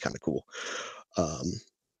that would be kind of cool.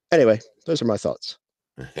 Anyway, those are my thoughts.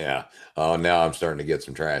 Yeah. Oh, now I'm starting to get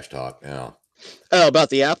some trash talk now. Oh, about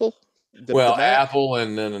the Apple? Apple,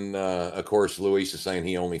 and then of course Luis is saying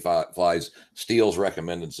he only flies Steele's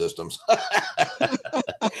recommended systems.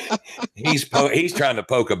 He's trying to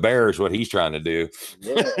poke a bear is what he's trying to do.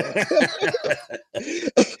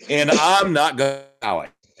 And I'm not going to allow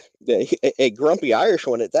it. A grumpy Irish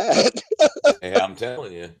one at that. Yeah, I'm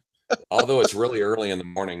telling you. Although it's really early in the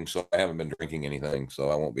morning, so I haven't been drinking anything, so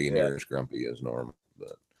I won't be near as grumpy as normal.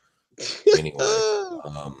 But anyway,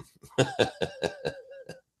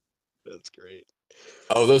 that's great.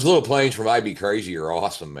 Oh, those little planes from IB Crazy are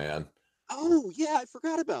awesome, man. Oh yeah, I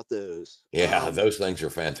forgot about those. Yeah, those things are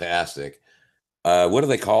fantastic. What do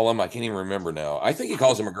they call them? I can't even remember now. I think he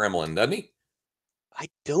calls them a gremlin, doesn't he? I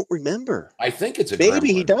don't remember. I think it's a maybe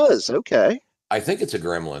gremlin. He does. Okay. I think it's a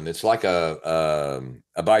gremlin. It's like a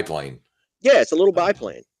biplane. Yeah, it's a little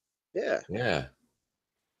biplane. Yeah. Yeah.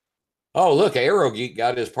 Oh, look, AeroGeek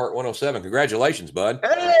got his Part 107. Congratulations, bud.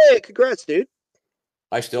 Hey, congrats, dude.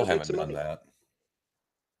 I still haven't done that.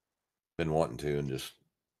 Been wanting to, and just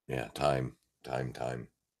time.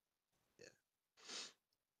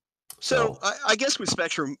 So I guess with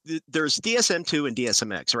Spectrum, there's DSM2 and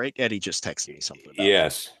DSMX, right? Eddie just texted me something about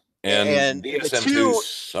yes. And DSM2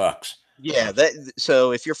 sucks. Yeah.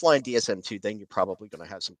 So if you're flying DSM2, then you're probably going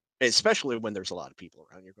to have some, especially when there's a lot of people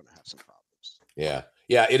around, you're going to have some problems. Yeah.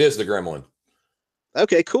 Yeah. It is the Gremlin.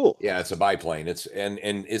 Okay, cool. Yeah. It's a biplane. It's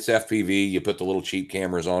it's FPV. You put the little cheap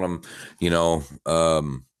cameras on them,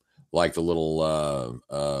 like the little,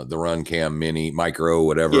 the Run Cam Mini Micro,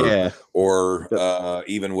 whatever, or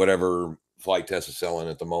even whatever Flight Test is selling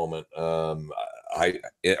at the moment. Are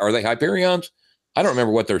they Hyperions? I don't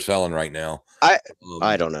remember what they're selling right now.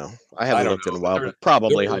 I don't know. I haven't looked in a while, but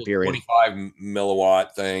probably Hyperion. 25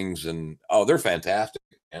 milliwatt things, and they're fantastic.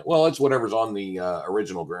 Well, it's whatever's on the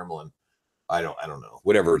original Gremlin. I don't know,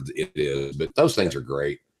 whatever it is, but those things are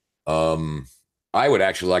great. I would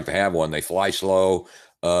actually like to have one. They fly slow.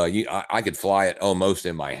 I could fly it almost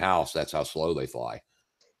in my house. That's how slow they fly.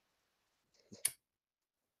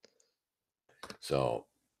 So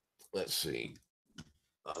let's see.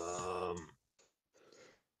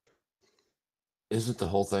 isn't the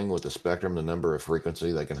whole thing with the spectrum, the number of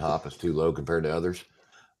frequency they can hop is too low compared to others?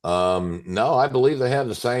 No, I believe they have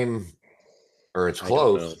the same, or it's I don't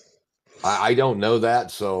know. close. I don't know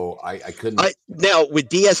that, so I couldn't. Now with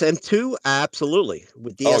DSM2, absolutely.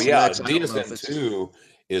 With Oh yeah, DSMX, I don't know if it's DSM2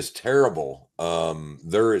 is terrible.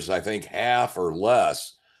 There is, I think, half or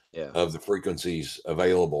less yeah. of the frequencies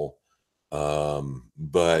available.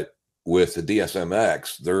 But with the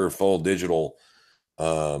DSMX, they're full digital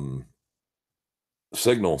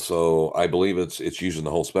signal, so I believe it's using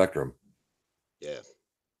the whole spectrum, Yeah.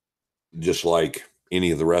 just like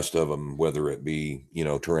any of the rest of them, whether it be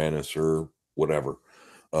Tyrannus or whatever.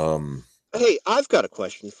 Hey, I've got a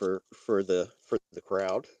question for the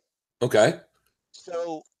crowd. Okay,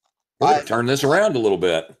 So we're gonna turn this around a little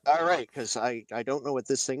bit. all right, because I don't know what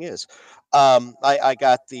this thing is. I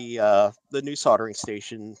got the new soldering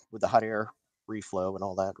station with the hot air reflow and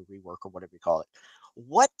all that, or rework or whatever you call it.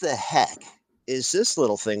 What the heck is this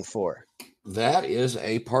little thing for? That is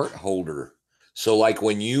a part holder. So, like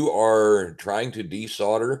when you are trying to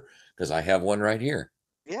desolder, because I have one right here.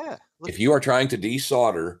 Yeah. If you are trying to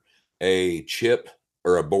desolder a chip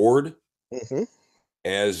or a board, Mm-hmm.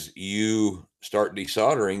 as you start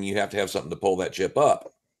desoldering, you have to have something to pull that chip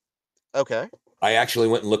up. Okay. I actually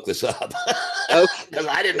went and looked this up Okay. because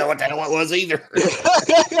I didn't know what the hell it was either.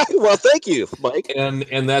 Well, thank you, Mike.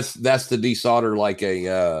 And that's the desolder like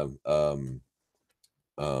a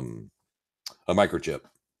microchip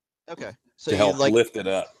Okay. So to you help like lift it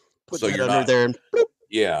up. put So that you're under not, there and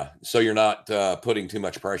yeah. So you're not putting too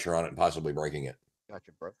much pressure on it and possibly breaking it.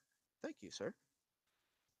 gotcha, bro. Thank you, sir.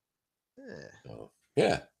 Yeah. So,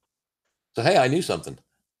 yeah. So hey, I knew something.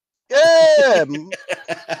 Yeah. Who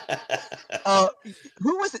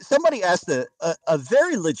was it? Somebody asked a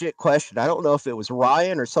very legit question. I don't know if it was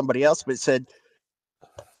Ryan or somebody else, but it said,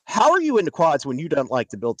 "How are you into quads when you don't like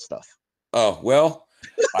to build stuff?" Oh well,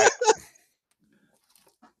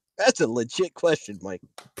 That's a legit question, Mike.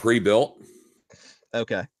 pre-built.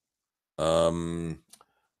 Okay.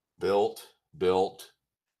 Built,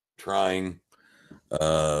 trying,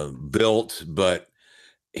 built, but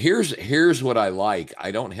here's what I like.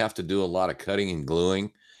 I don't have to do a lot of cutting and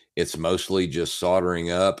gluing. It's mostly just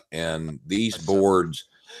soldering up, and these boards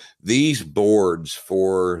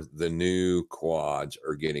for the new quads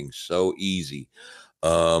are getting so easy.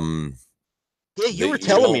 Yeah, you were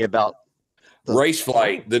telling me about Race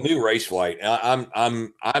Flight, the new Race Flight.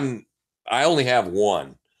 I only have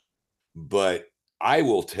one, but I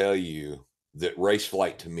will tell you that Race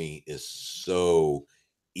Flight to me is so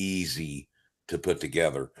easy to put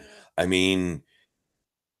together. I mean,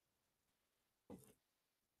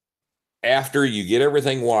 after you get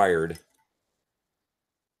everything wired,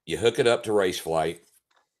 you hook it up to Race Flight.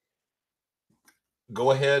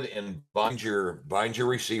 Go ahead and bind your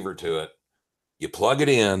receiver to it. You plug it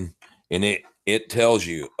in, and it tells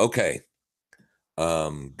you, okay,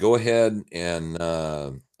 go ahead and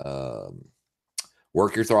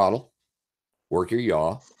work your throttle, work your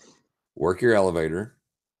yaw, work your elevator,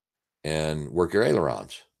 and work your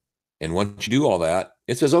ailerons. And once you do all that,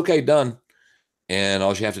 it says, okay, done. And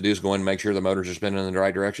all you have to do is go in and make sure the motors are spinning in the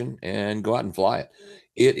right direction and go out and fly it.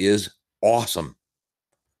 It is awesome.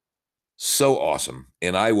 So awesome.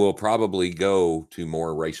 And I will probably go to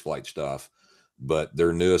more Race Flight stuff, but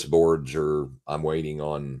their newest boards I'm waiting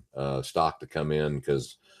on stock to come in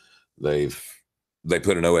because they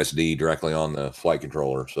put an OSD directly on the flight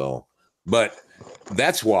controller. So, but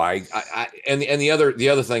that's why and the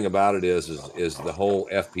other thing about it is the whole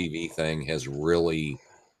FPV thing has really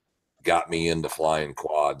got me into flying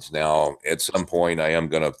quads. Now, at some point, I am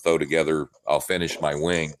going to I'll finish my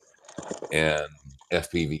wing and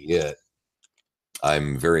FPV it.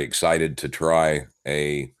 I'm very excited to try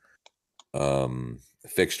a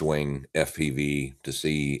fixed wing FPV to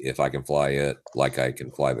see if I can fly it like I can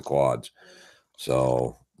fly the quads.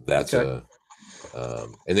 So that's okay.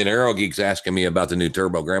 And then Aero Geek's asking me about the new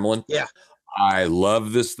Turbo Gremlin. Yeah. I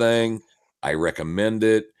love this thing. I recommend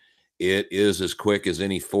it. It is as quick as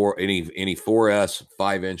any 4S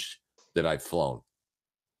 5-inch that I've flown.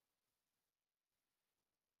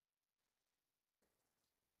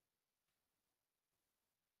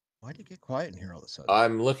 Why did it get quiet in here all of a sudden?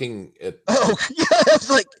 I'm looking at it's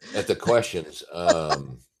like at the questions.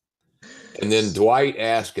 And then Dwight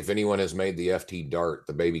asked if anyone has made the FT Dart,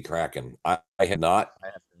 the Baby Kraken. I have not.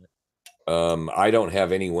 I don't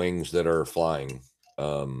have any wings that are flying.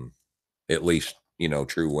 At least,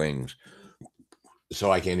 true wings.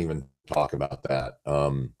 So I can't even talk about that.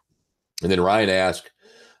 And then Ryan asked,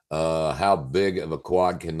 how big of a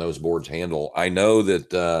quad can those boards handle? I know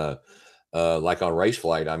that like on Race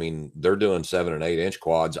Flight, I mean, they're doing 7 and 8 inch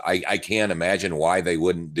quads. I can't imagine why they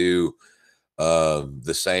wouldn't do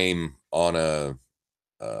the same on a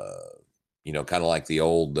kind of like the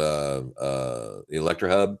old Electra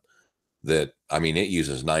Hub. That, I mean, it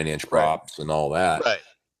uses 9-inch props and all that. Right.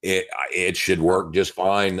 It should work just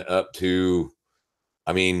fine up to.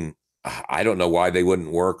 I mean, I don't know why they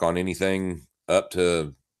wouldn't work on anything up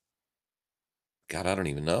to. God, I don't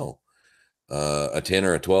even know. A 10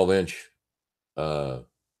 or a 12-inch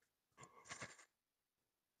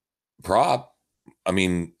prop. I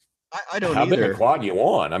mean, I don't how big either. a quad you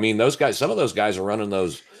want? I mean, those guys. Some of those guys are running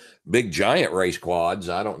those big giant race quads.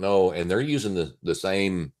 I don't know, and they're using the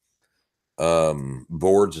same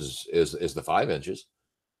boards as the 5 inches.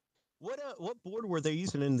 What board were they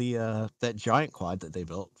using in the that giant quad that they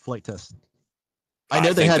built, Flight Test? I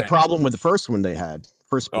know they had a problem with the first board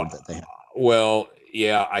that they had. Well,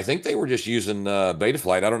 yeah, I think they were just using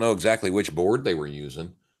Betaflight. I don't know exactly which board they were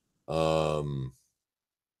using. So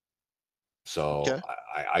Okay.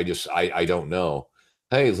 I don't know.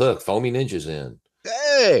 Hey, look, Foamy Ninja's in.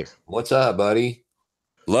 Hey, What's up, buddy?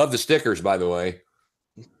 Love the stickers, by the way.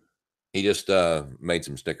 He just made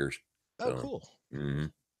some stickers. oh, So, cool.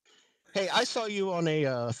 mhm. Hey, I saw you on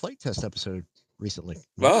a Flight Test episode recently.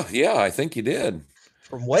 Well, yeah, I think you did.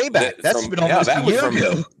 From way back. That's been almost that a was year from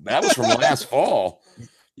ago. that was from last fall.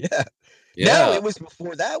 Yeah. Yeah. No, it was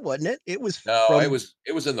before that, wasn't it? It was. No, from... it was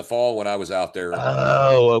in the fall when I was out there.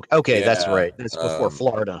 Oh, okay. yeah, That's right. That's before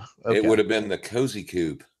Florida. Okay. It would have been the Cozy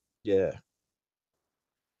Coop. Yeah.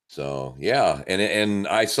 So yeah, and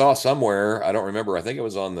I saw somewhere, I don't remember, I think it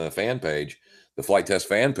was on the fan page, the Flight Test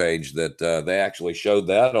fan page, that they actually showed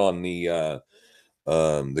that on the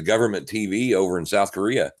government TV over in South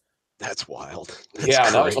Korea. That's wild. Yeah,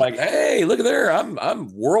 and I was like, hey, look at there,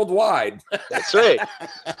 I'm worldwide. That's right.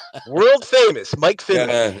 World famous, Mike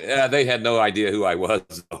Finley. Yeah, they had no idea who I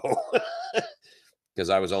was though, because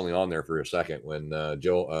I was only on there for a second when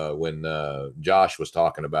Josh was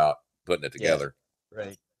talking about putting it together. Yeah,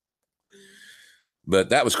 right. But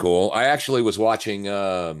that was cool. I actually was watching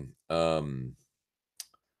Awesome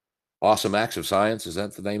Acts of Science. Is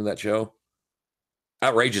that the name of that show?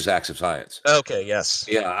 Outrageous Acts of Science. Okay, yes.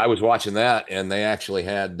 Yeah, I was watching that, and they actually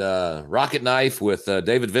had Rocket Knife with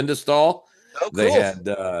David Vindestall. Oh,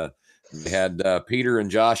 cool. They had Peter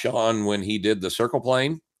and Josh on when he did the circle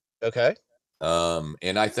plane. Okay.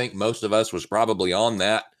 And I think most of us was probably on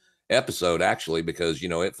that episode, actually, because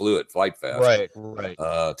it flew at Flight Fest. Right.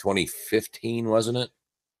 2015, wasn't it?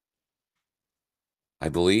 I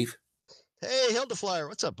believe. Hey, Hildeflyer,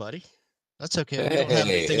 what's up, buddy? That's okay. We don't have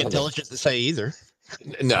anything intelligent to say either.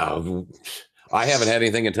 No, I haven't had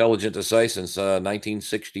anything intelligent to say since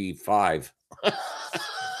 1965.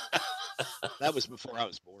 That was before I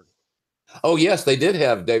was born. Oh yes, they did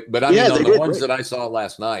have, but I mean on the ones that I saw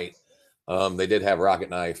last night, they did have Rocket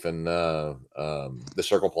Knife and the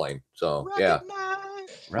circle plane. So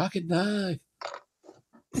Rocket Knife.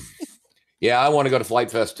 Yeah, I want to go to Flight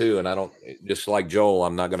Fest too, and I don't, just like Joel,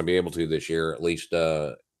 I'm not going to be able to this year, at least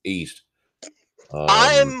East.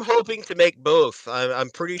 I'm hoping to make both. I'm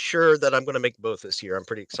pretty sure that I'm going to make both this year. I'm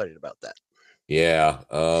pretty excited about that. Yeah.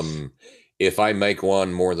 If I make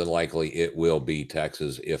one, more than likely it will be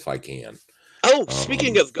Texas if I can. Oh,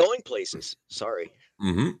 speaking of going places, sorry.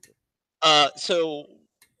 Mm-hmm. So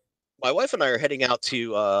my wife and I are heading out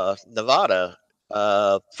to Nevada,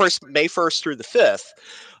 May 1st through the 5th.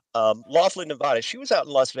 Laughlin, Nevada. She was out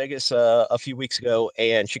in Las Vegas a few weeks ago,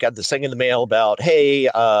 and she got this thing in the mail about, hey,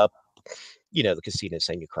 the casino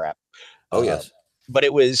send you crap. Oh, yes. But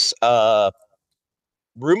it was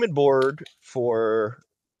room and board for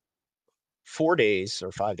 4 days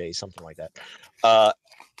or 5 days, something like that.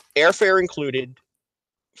 Airfare included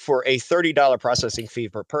for a $30 processing fee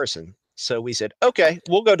per person. So we said, okay,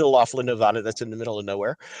 we'll go to Laughlin, Nevada. That's in the middle of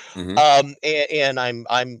nowhere. Mm-hmm. And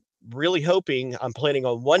I'm really hoping, I'm planning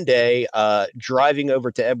on one day driving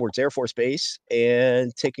over to Edwards Air Force Base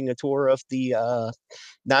and taking a tour of the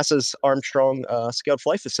NASA's Armstrong Scaled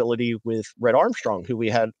Flight Facility with Red Armstrong, who we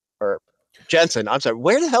had, or Jensen. I'm sorry,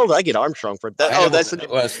 where the hell did I get Armstrong from? That's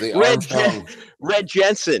the Armstrong. Red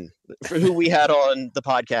Jensen, who we had on the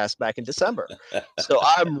podcast back in December. So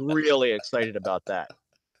I'm really excited about that.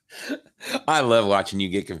 I love watching you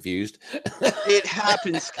get confused. It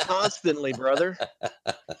happens constantly, brother.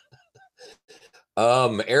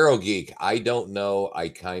 Aero Geek, I don't know. I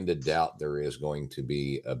kind of doubt there is going to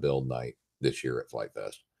be a build night this year at Flight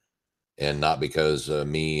Fest. And not because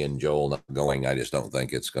me and Joel not going. I just don't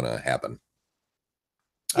think it's going to happen.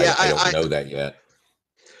 Yeah, I don't know that yet.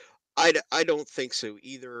 I don't think so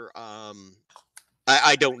either.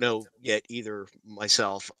 I don't know yet either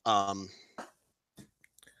myself. I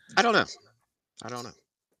don't know.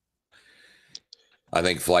 I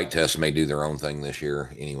think Flight Test may do their own thing this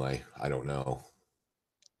year anyway. I don't know.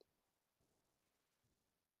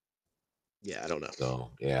 Yeah, I don't know.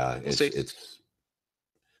 So yeah, We'll see.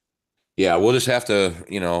 yeah, we'll just have to,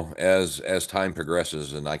 as time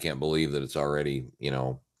progresses, and I can't believe that it's already,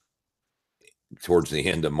 towards the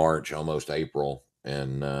end of March, almost April.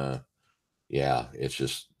 And yeah, it's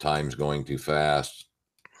just time's going too fast.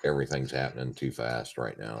 Everything's happening too fast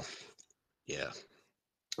right now. Yeah.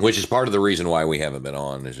 Which is part of the reason why we haven't been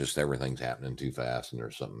on, is just everything's happening too fast and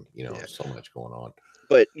there's some, so much going on.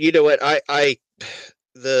 But you know what?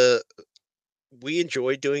 We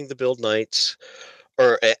enjoy doing the build nights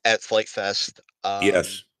or at Flight Fest.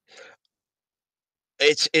 Yes.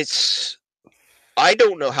 It's I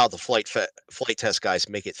don't know how the flight test guys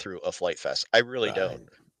make it through a Flight Fest. I really don't.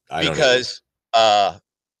 Because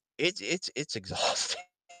it's exhausting.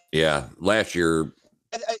 Yeah, last year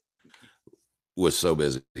was so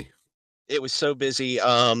busy. It was so busy.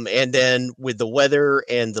 And then with the weather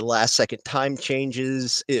and the last second time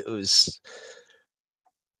changes, it was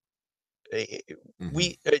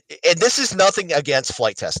and this is nothing against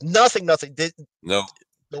Flight Test. Nothing. No.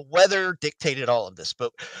 The weather dictated all of this,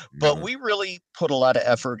 but we really put a lot of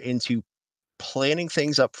effort into planning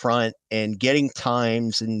things up front and getting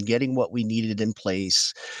times and getting what we needed in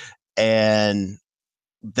place. And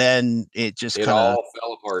then it just kind of all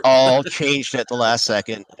fell apart. All changed at the last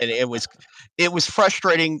second, and it was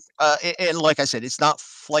frustrating. And like I said, it's not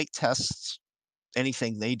Flight Test's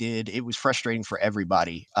anything they did. It was frustrating for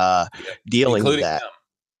everybody dealing with that,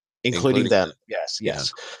 including them. Yes. Yeah.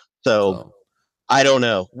 So I don't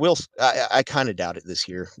know. I kind of doubt it this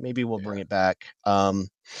year. Maybe we'll bring it back. Ben,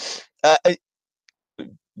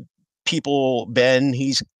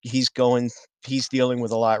 he's dealing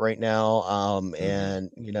with a lot right now. And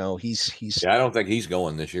he's I don't think he's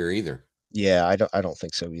going this year either. Yeah, I don't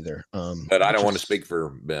think so either. But I don't want to speak for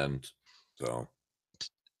Ben. So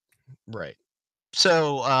right.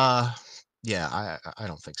 So yeah, I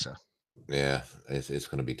don't think so. Yeah, it's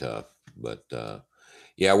going to be tough, but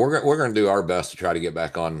yeah, we're going to do our best to try to get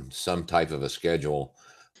back on some type of a schedule.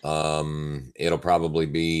 It'll probably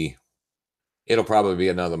be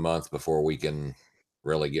another month before we can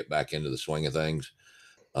really get back into the swing of things.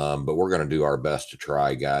 But we're going to do our best to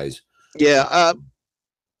try, guys. Yeah.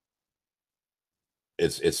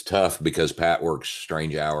 It's tough because Pat works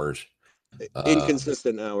strange hours.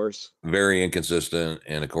 Inconsistent hours. Very inconsistent.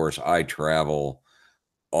 And of course, I travel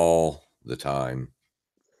all the time.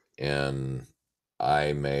 And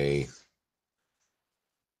I may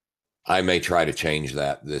try to change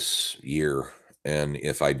that this year. And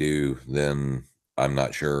if I do, then I'm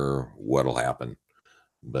not sure what'll happen.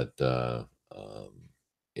 But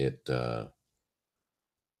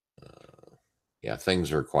yeah,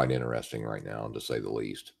 things are quite interesting right now, to say the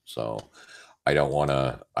least. So I don't want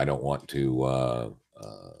to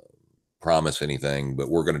promise anything, but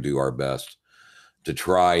we're going to do our best to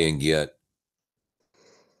try and get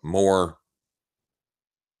more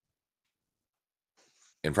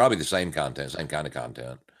and probably the same kind of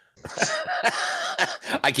content.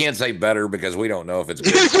 I can't say better because we don't know if it's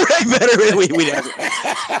good. Better.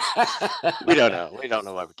 We don't know. We don't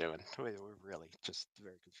know what we're doing. We're really just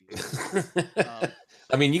very confused.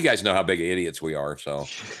 I mean, you guys know how big of idiots we are, so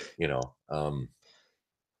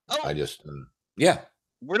I just yeah.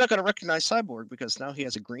 We're not going to recognize Cyborg because now he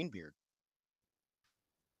has a green beard.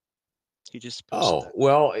 He just posted that.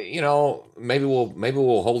 Well, maybe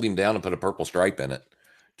we'll hold him down and put a purple stripe in it,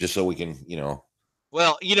 just so we can,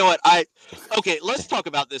 Well, you know what? Okay, let's talk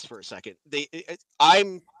about this for a second.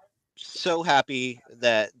 I'm so happy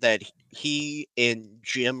that he and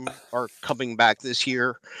Jim are coming back this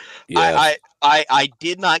year. Yes. I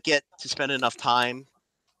did not get to spend enough time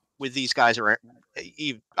with these guys.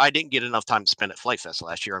 I didn't get enough time to spend at Flight Fest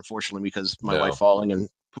last year, unfortunately, because my wife falling and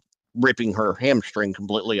ripping her hamstring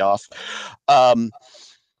completely off.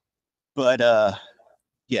 But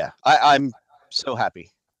yeah, I'm so happy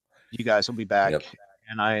you guys will be back. Yep.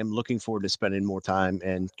 And I am looking forward to spending more time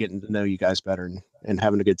and getting to know you guys better and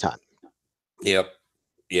having a good time. Yep.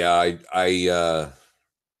 Yeah. I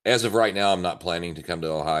as of right now, I'm not planning to come to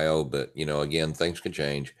Ohio, but again, things can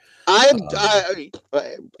change.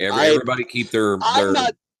 Everybody keep their.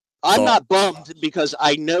 I'm not bummed because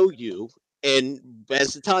I know you, and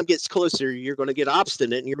as the time gets closer, you're going to get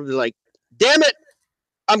obstinate, and you're going to be like, "Damn it,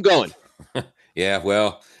 I'm going." Yeah.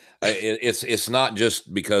 Well, it's not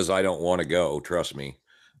just because I don't want to go. Trust me.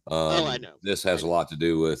 I know. This has a lot to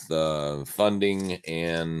do with funding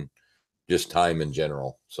and just time in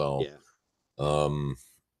general. So,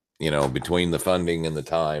 Between the funding and the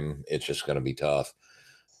time, it's just going to be tough.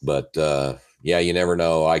 But yeah, you never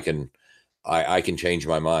know. I can change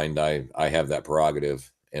my mind. I have that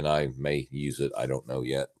prerogative, and I may use it. I don't know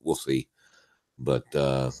yet. We'll see. But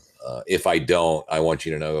if I don't, I want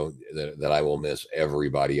you to know that I will miss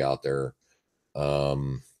everybody out there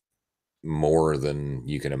more than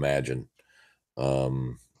you can imagine.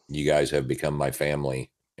 You guys have become my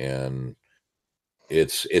family, and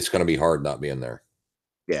it's going to be hard not being there.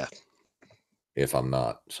 Yeah. If I'm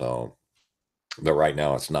not. So, but right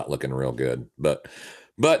now it's not looking real good. But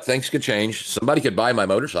things could change. Somebody could buy my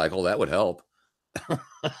motorcycle. That would help.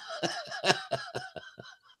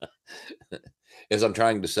 As I'm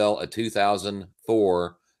trying to sell a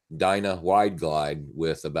 2004 Dyna Wide Glide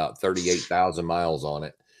with about 38,000 miles on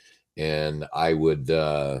it, and I would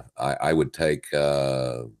take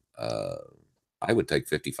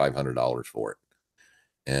 $5,500 for it.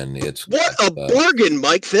 And it's what a bargain,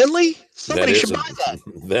 Mike Finley. Somebody should buy that.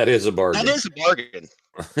 That is a bargain. That is a bargain.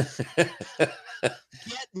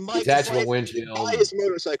 Get Mike detachable windshield. Buy his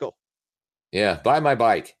motorcycle. Yeah, buy my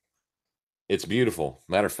bike. It's beautiful.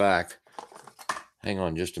 Matter of fact, hang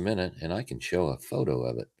on just a minute, and I can show a photo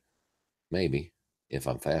of it. Maybe, if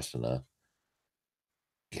I'm fast enough.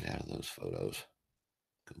 Get out of those photos.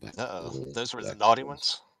 Go back. Those were the naughty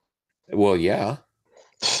ones? Well, yeah.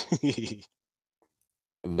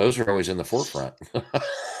 Those are always in the forefront.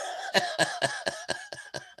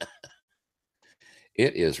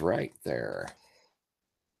 It is right there.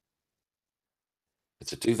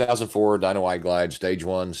 It's a 2004 Dyna Wide Glide, stage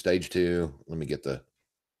 1, stage 2. Let me get the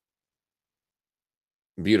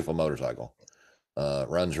beautiful motorcycle.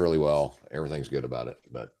 Runs really well. Everything's good about it.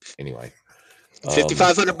 But anyway,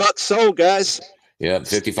 $5,500 sold, guys. Yeah,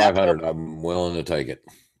 $5,500. I'm willing to take it.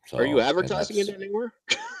 So, are you advertising it anywhere?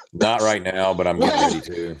 Not right now, but I'm getting ready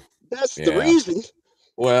to. That's the reason.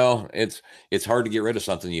 Well, it's hard to get rid of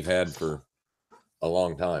something you've had for a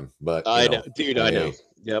long time. But I know, dude. I know.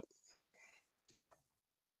 Yep.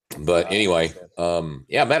 But anyway,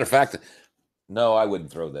 yeah. Matter of fact, no, I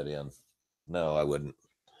wouldn't throw that in. No, I wouldn't.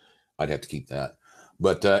 I'd have to keep that.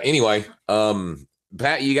 But anyway,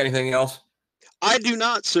 Pat, you got anything else? I do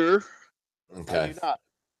not, sir. Okay. I do not.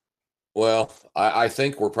 Well, I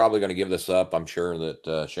think we're probably going to give this up. I'm sure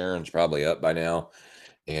that Sharon's probably up by now,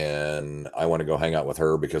 and I want to go hang out with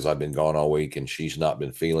her because I've been gone all week and she's not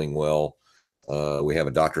been feeling well. We have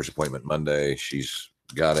a doctor's appointment Monday. She's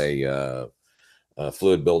got a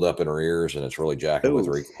fluid buildup in her ears, and it's really jacking with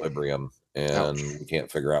her equilibrium, and we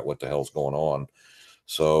can't figure out what the hell's going on.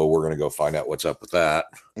 So we're going to go find out what's up with that.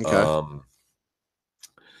 Okay.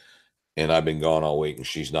 And I've been gone all week, and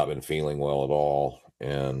she's not been feeling well at all.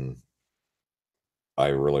 And I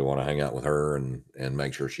really want to hang out with her and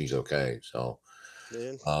make sure she's okay. So,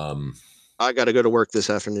 I got to go to work this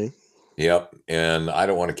afternoon. Yep. And I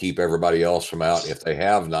don't want to keep everybody else from out. If they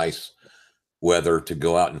have nice weather to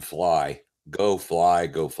go out and fly, go fly,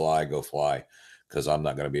 go fly, go fly. Because I'm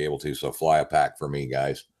not going to be able to. So fly a pack for me,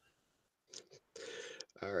 guys.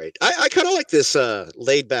 All right. I kind of like this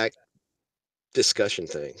laid back discussion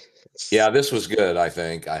thing. Yeah, this was good, I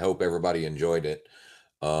think. I hope everybody enjoyed it.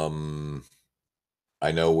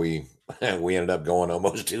 I know we ended up going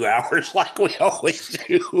almost 2 hours like we always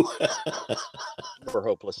do. We're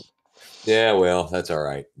hopeless. Yeah, well, that's all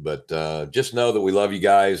right. But just know that we love you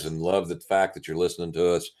guys and love the fact that you're listening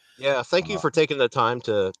to us. Yeah, thank you for taking the time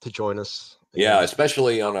to join us. Yeah,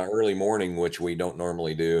 especially on an early morning, which we don't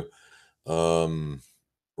normally do.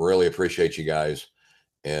 Really appreciate you guys.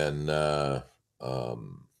 And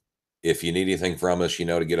if you need anything from us,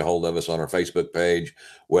 to get a hold of us on our Facebook page,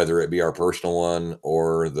 whether it be our personal one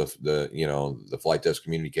or the Flight Test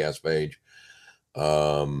Community Cast page.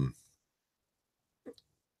 I'm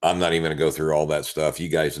not even going to go through all that stuff. You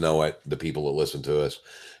guys know it, the people that listen to us.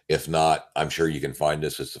 If not, I'm sure you can find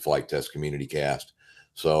us. It's the Flight Test Community Cast.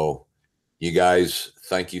 So you guys,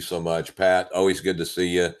 thank you so much. Pat, always good to see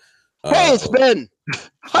you. Hey, it's Ben.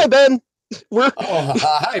 Hi, Ben.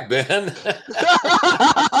 Hi, Ben.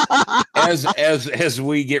 as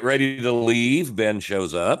we get ready to leave, Ben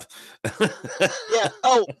shows up. Yeah.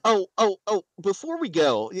 Oh. Before we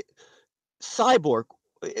go, Cyborg.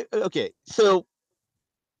 Okay, so.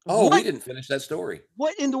 We didn't finish that story.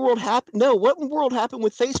 What in the world happened? No, what in the world happened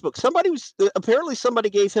with Facebook? Somebody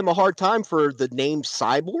gave him a hard time for the name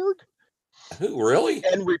Cyborg. Who, really?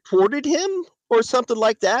 And reported him or something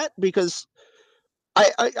like that because I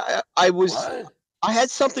had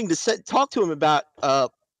something to talk to him about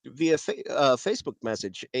via Facebook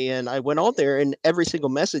message, and I went on there, and every single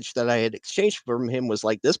message that I had exchanged from him was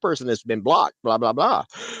like, "This person has been blocked." Blah blah blah.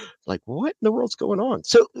 Like, what in the world's going on?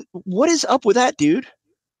 So, what is up with that, dude?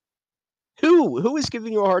 Who is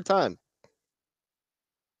giving you a hard time?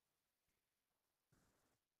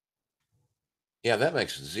 Yeah, that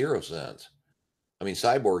makes zero sense. I mean,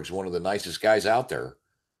 Cyborg's one of the nicest guys out there.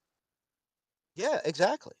 Yeah,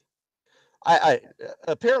 exactly. I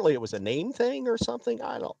apparently it was a name thing or something.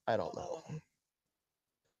 I don't know.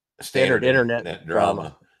 Standard internet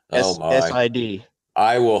drama. Oh my. SID.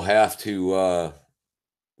 I will have to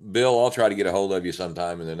Bill, I'll try to get a hold of you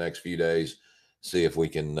sometime in the next few days, see if we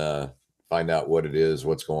can find out what it is,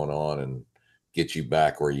 what's going on, and get you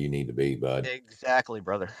back where you need to be, bud. Exactly,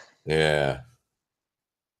 brother. Yeah.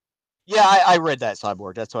 Yeah, I read that,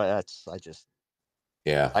 Cyborg. That's why I just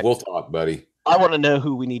we'll talk, buddy. I want to know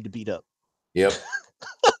who we need to beat up. Yep.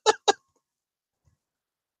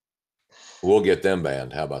 We'll get them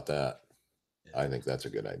banned. How about that? I think that's a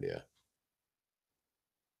good idea.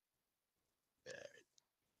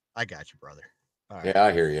 I got you, brother. All right. Yeah,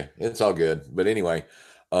 I hear you. It's all good. But anyway,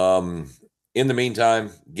 in the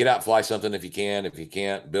meantime, get out, fly something if you can. If you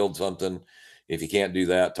can't, build something. If you can't do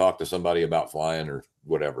that, talk to somebody about flying or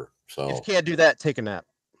whatever. So if you can't do that, take a nap.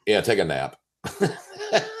 Yeah, take a nap.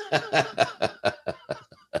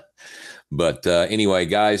 But anyway,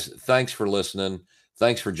 guys, thanks for listening.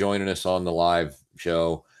 Thanks for joining us on the live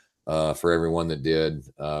show. For everyone that did,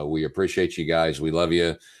 we appreciate you guys. We love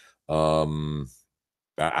you.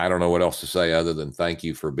 I don't know what else to say other than thank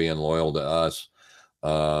you for being loyal to us.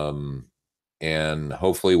 And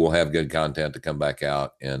hopefully we'll have good content to come back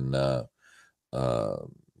out and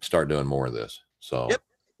start doing more of this. So yep.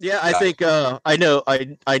 Yeah, I think I know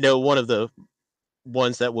one of the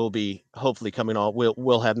ones that will be hopefully coming on.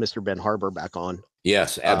 We'll have Mr. Ben Harbor back on.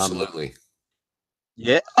 Yes, absolutely.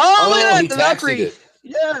 Yeah. Oh, he taxied it.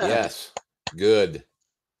 Yeah. Yes. Good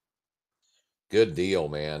deal,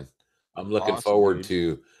 man. I'm looking forward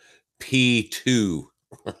to P2.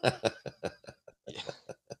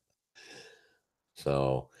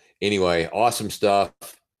 So anyway, awesome stuff.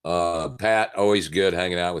 Pat, always good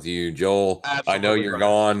hanging out with you. Joel, absolutely, I know you're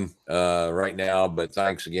gone right now, but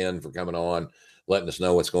thanks again for coming on, letting us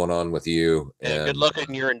know what's going on with you. And good luck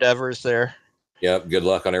in your endeavors there. Yep. Good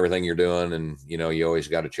luck on everything you're doing. And, you always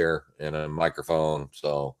got a chair and a microphone.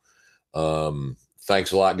 So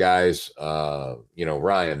thanks a lot, guys.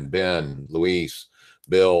 Ryan, Ben, Luis,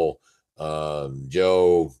 Bill,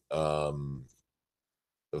 Joe,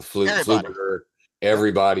 Fluberger,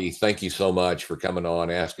 everybody. Thank you so much for coming on,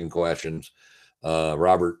 asking questions.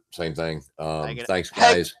 Robert, same thing. Thanks,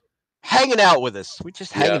 guys. Hanging out with us. We're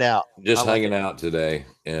just hanging out. Just hanging out today.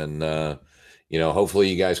 And, hopefully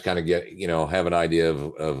you guys kind of get, have an idea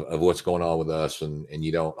of what's going on with us and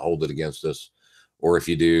you don't hold it against us. Or if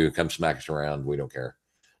you do, come smack us around. We don't care.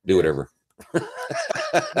 Do whatever. We're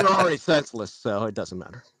already senseless, so it doesn't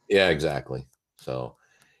matter. Yeah, exactly. So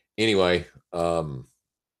anyway, you're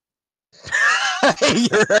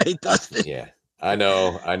right, Dustin. Yeah, I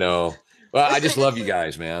know. Well, I just love you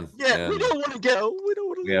guys, man. Yeah, and we don't want to go. We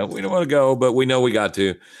don't want to go, but we know we got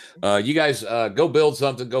to. You guys go build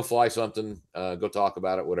something, go fly something, go talk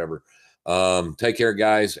about it, whatever. Take care,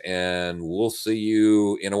 guys, and we'll see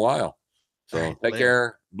you in a while. So take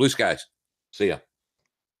care. Blue skies. See ya.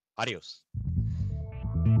 Adios.